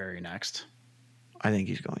Tommy Fury next. I think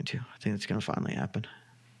he's going to. I think it's going to finally happen.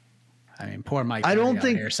 I mean, poor Mike Perry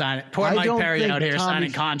out here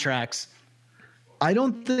signing contracts. I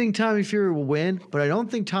don't think Tommy Fury will win, but I don't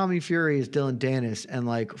think Tommy Fury is Dylan Dennis and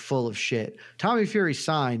full of shit. Tommy Fury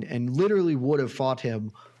signed and literally would have fought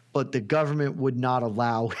him, but the government would not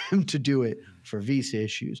allow him to do it for visa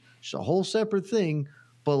issues. It's a whole separate thing,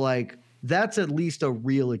 but that's at least a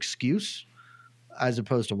real excuse, as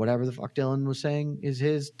opposed to whatever the fuck Dylan was saying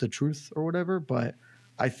is the truth or whatever. But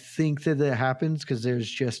I think that it happens because there's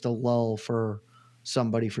just a lull for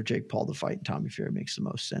somebody for Jake Paul to fight, and Tommy Fury makes the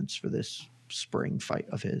most sense for this spring fight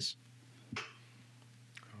of his.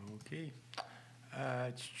 Okay.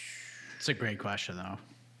 It's a great question, though.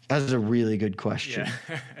 That's a really good question.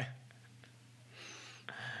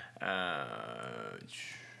 Yeah.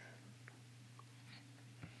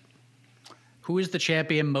 Who is the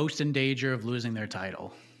champion most in danger of losing their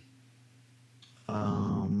title?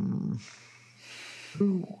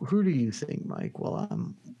 Who do you think, Mike, while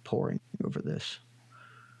I'm poring over this?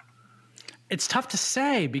 It's tough to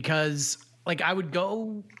say because, I would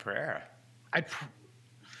go Pereira. I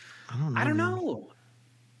don't know.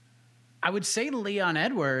 I would say Leon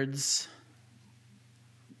Edwards,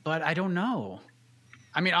 but I don't know.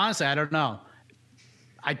 I mean, honestly, I don't know.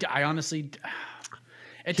 I honestly,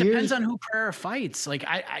 it depends on who Pereira fights.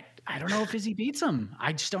 I don't know if Izzy beats him.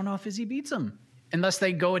 I just don't know if Izzy beats him unless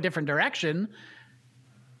they go a different direction.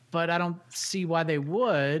 But I don't see why they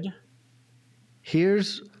would.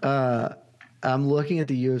 Here's, I'm looking at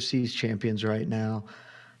the UFC's champions right now.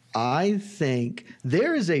 I think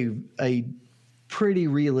there is a pretty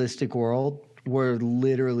realistic world where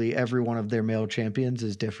literally every one of their male champions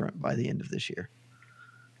is different by the end of this year.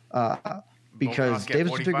 Because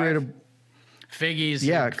Davis Figueiredo, Figgy's,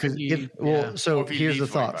 here's the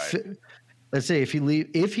thought. Let's say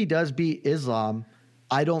if he does beat Islam,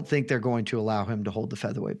 I don't think they're going to allow him to hold the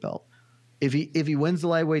featherweight belt. If he wins the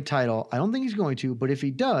lightweight title, I don't think he's going to, but if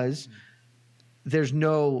he does,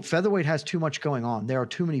 featherweight has too much going on. There are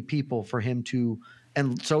too many people for him to,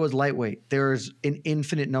 and so is lightweight. There's an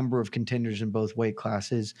infinite number of contenders in both weight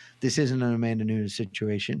classes. This isn't an Amanda Nunes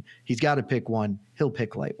situation. He's got to pick one. He'll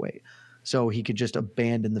pick lightweight. So he could just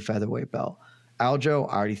abandon the featherweight belt. Aljo,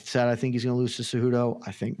 I already said I think he's going to lose to Cejudo.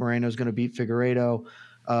 I think Moreno's going to beat Figueiredo.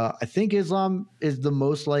 I think Islam is the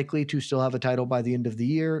most likely to still have a title by the end of the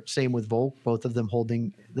year. Same with Volk, both of them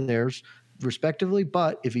holding theirs respectively.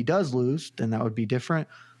 But if he does lose, then that would be different.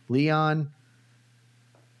 Leon,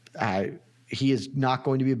 he is not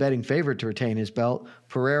going to be a betting favorite to retain his belt.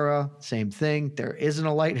 Pereira, same thing. There isn't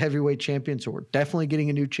a light heavyweight champion, so we're definitely getting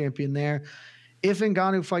a new champion there. If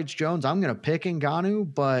Ngannou fights Jones, I'm going to pick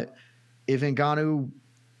Ngannou, but if Ngannou,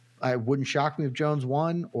 it wouldn't shock me if Jones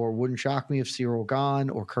won, or wouldn't shock me if Cyril Gane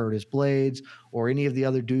or Curtis Blades or any of the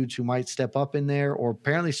other dudes who might step up in there. Or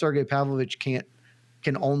apparently Sergey Pavlovich can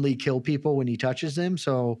only kill people when he touches them.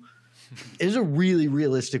 So it's a really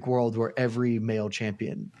realistic world where every male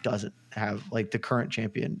champion doesn't have, the current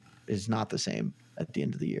champion is not the same at the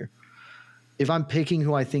end of the year. If I'm picking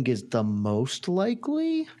who I think is the most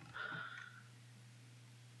likely,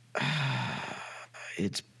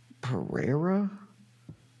 it's Pereira,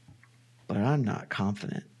 but I'm not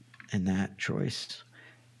confident. in that choice.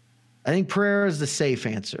 I think Pereira is the safe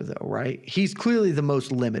answer, though, right? He's clearly the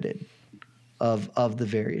most limited of the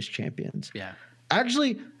various champions. Yeah.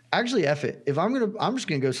 Actually, F it. I'm just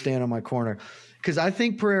gonna go stand on my corner because I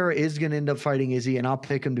think Pereira is gonna end up fighting Izzy, and I'll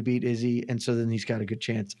pick him to beat Izzy, and so then he's got a good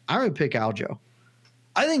chance. I'm gonna pick Aljo.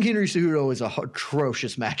 I think Henry Cejudo is a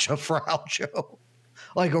atrocious matchup for Aljo,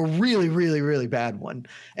 like a really, really, really bad one,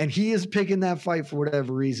 and he is picking that fight for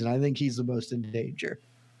whatever reason. I think he's the most in danger.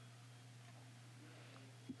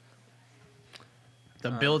 The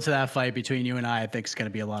build to that fight between you and I think is going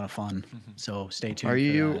to be a lot of fun. So stay tuned.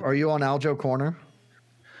 Are you on Aljo corner?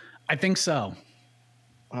 I think so.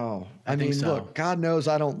 Oh, I mean, so. Look, God knows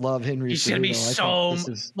I don't love Henry. He's going to be so.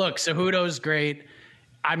 Look, Cejudo's great.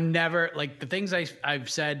 I'm never like the things I've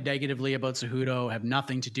said negatively about Cejudo have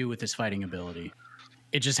nothing to do with his fighting ability.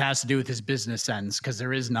 It just has to do with his business sense because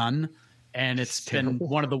there is none, and it's been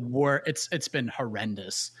one of the worst. It's been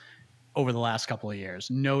horrendous over the last couple of years,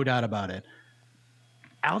 no doubt about it.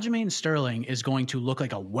 Aljamain Sterling is going to look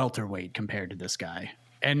like a welterweight compared to this guy.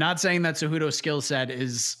 And not saying that Cejudo's skill set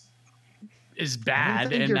is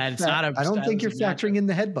bad and that it's not a... I don't think you're factoring in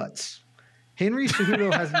the headbutts. Henry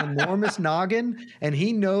Cejudo has an enormous noggin, and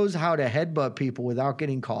he knows how to headbutt people without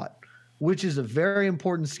getting caught, which is a very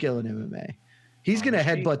important skill in MMA. He's going to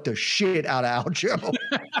headbutt the shit out of Aljo.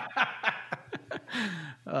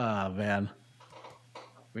 Oh, man.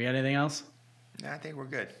 We got anything else? I think we're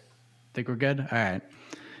good. Think we're good? All right.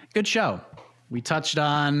 Good show. We touched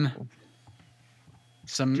on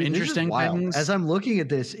some interesting things. As I'm looking at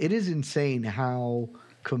this, it is insane how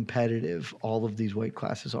competitive all of these weight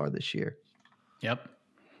classes are this year. Yep.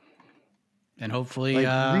 And hopefully,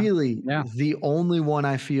 the only one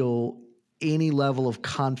I feel any level of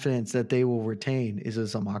confidence that they will retain is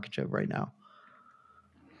Islam Makhachev right now.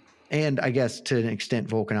 And I guess to an extent,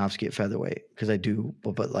 Volkanovski at featherweight, because I do.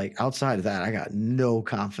 But like outside of that, I got no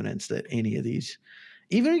confidence that any of these,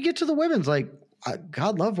 even to get to the women's, like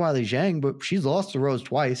God love Weili Zhang, but she's lost to Rose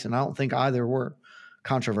twice, and I don't think either were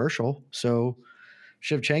controversial. So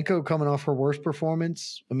Shevchenko coming off her worst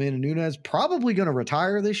performance, Amanda Nunes probably going to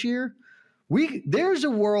retire this year. There's a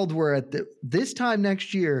world where at this time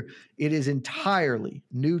next year, it is entirely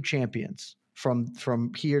new champions.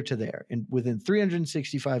 From here to there, and within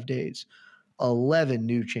 365 days, 11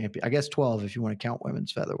 new champions. I guess 12 if you want to count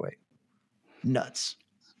women's featherweight. Nuts.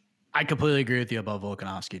 I completely agree with you about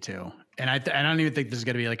Volkanovski too, and I don't even think this is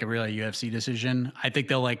going to be like a real UFC decision. I think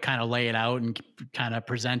they'll like kind of lay it out and kind of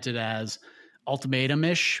present it as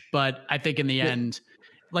ultimatum-ish. But I think in the end,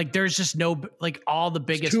 like there's just no like all the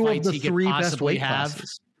biggest fights he could possibly have.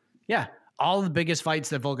 Yeah, all the biggest fights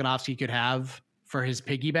that Volkanovski could have for his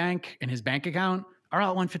piggy bank and his bank account are all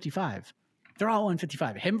 155. They're all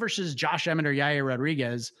 155. Him versus Josh Emmett or Yair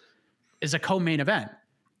Rodriguez is a co-main event,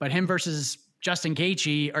 but him versus Justin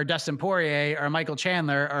Gaethje or Dustin Poirier or Michael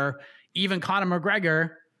Chandler or even Conor McGregor,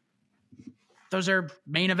 those are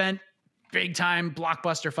main event, big time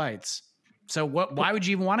blockbuster fights. So why would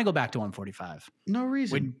you even want to go back to 145? No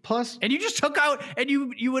reason. Plus, and you just took out, and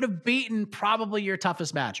you would have beaten probably your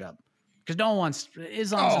toughest matchup. Because no one wants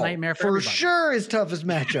Islam's a nightmare for everybody. Sure his toughest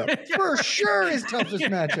matchup. For sure his toughest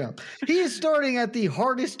matchup. He is starting at the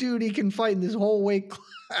hardest dude he can fight in this whole weight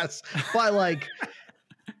class by like,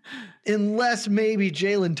 unless maybe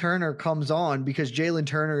Jalen Turner comes on, because Jalen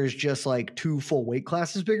Turner is just like 2 full weight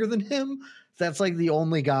classes bigger than him. That's like the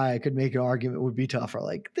only guy I could make an argument would be tougher.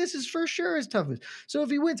 Like this is for sure his toughest. So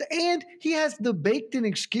if he wins, and he has the baked in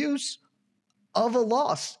excuse of a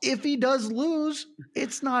loss. If he does lose,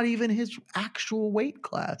 it's not even his actual weight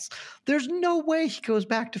class. There's no way he goes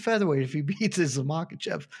back to featherweight if he beats Islam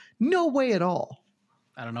Makhachev. No way at all.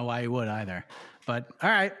 I don't know why he would either. But all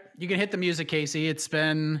right, you can hit the music, Casey. It's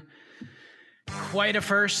been quite a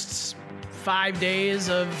first 5 days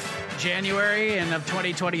of January and of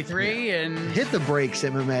 2023. And hit the brakes,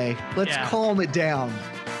 MMA. Let's calm it down.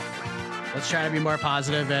 Let's try to be more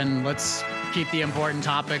positive and let's keep the important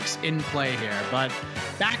topics in play here. But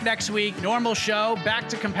back next week, normal show, back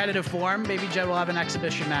to competitive form. Maybe Jed will have an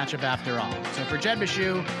exhibition matchup after all. So for Jed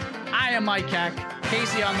Bashu, I am Mike Heck,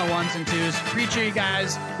 Casey on the ones and twos. Appreciate you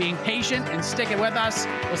guys being patient and sticking with us.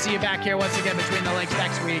 We'll see you back here once again between the links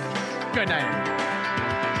next week. Good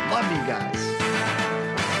night. Love you guys.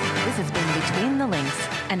 This has been Between the Links,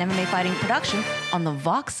 an MMA fighting production on the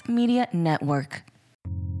Vox Media Network.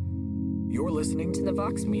 You're listening to the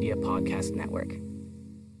Vox Media Podcast Network.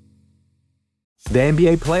 The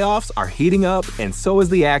NBA playoffs are heating up, and so is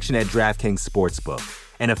the action at DraftKings Sportsbook,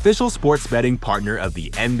 an official sports betting partner of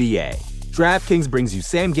the NBA. DraftKings brings you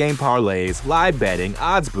same-game parlays, live betting,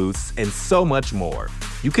 odds boosts, and so much more.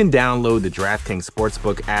 You can download the DraftKings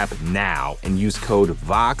Sportsbook app now and use code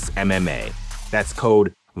VOXMMA. That's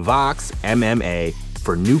code VOXMMA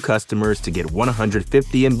for new customers to get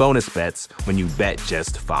 $150 in bonus bets when you bet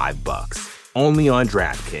just $5. Only on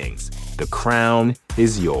DraftKings. The crown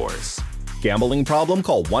is yours. Gambling problem?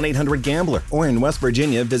 Call 1-800-GAMBLER. Or in West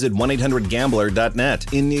Virginia, visit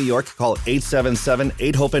 1-800-GAMBLER.net. In New York, call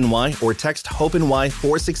 877-8-HOPE-NY or text HOPE-NY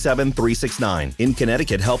 467-369. In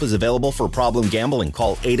Connecticut, help is available for problem gambling.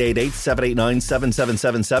 Call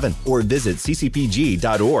 888-789-7777 or visit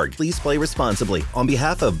ccpg.org. Please play responsibly. On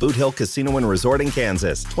behalf of Boot Hill Casino and Resort in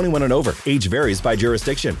Kansas, 21 and over. Age varies by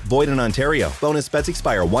jurisdiction. Void in Ontario. Bonus bets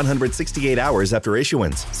expire 168 hours after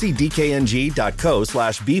issuance. See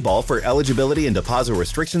dkng.co/bball for eligibility and deposit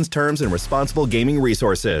restrictions, terms, and responsible gaming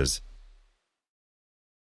resources.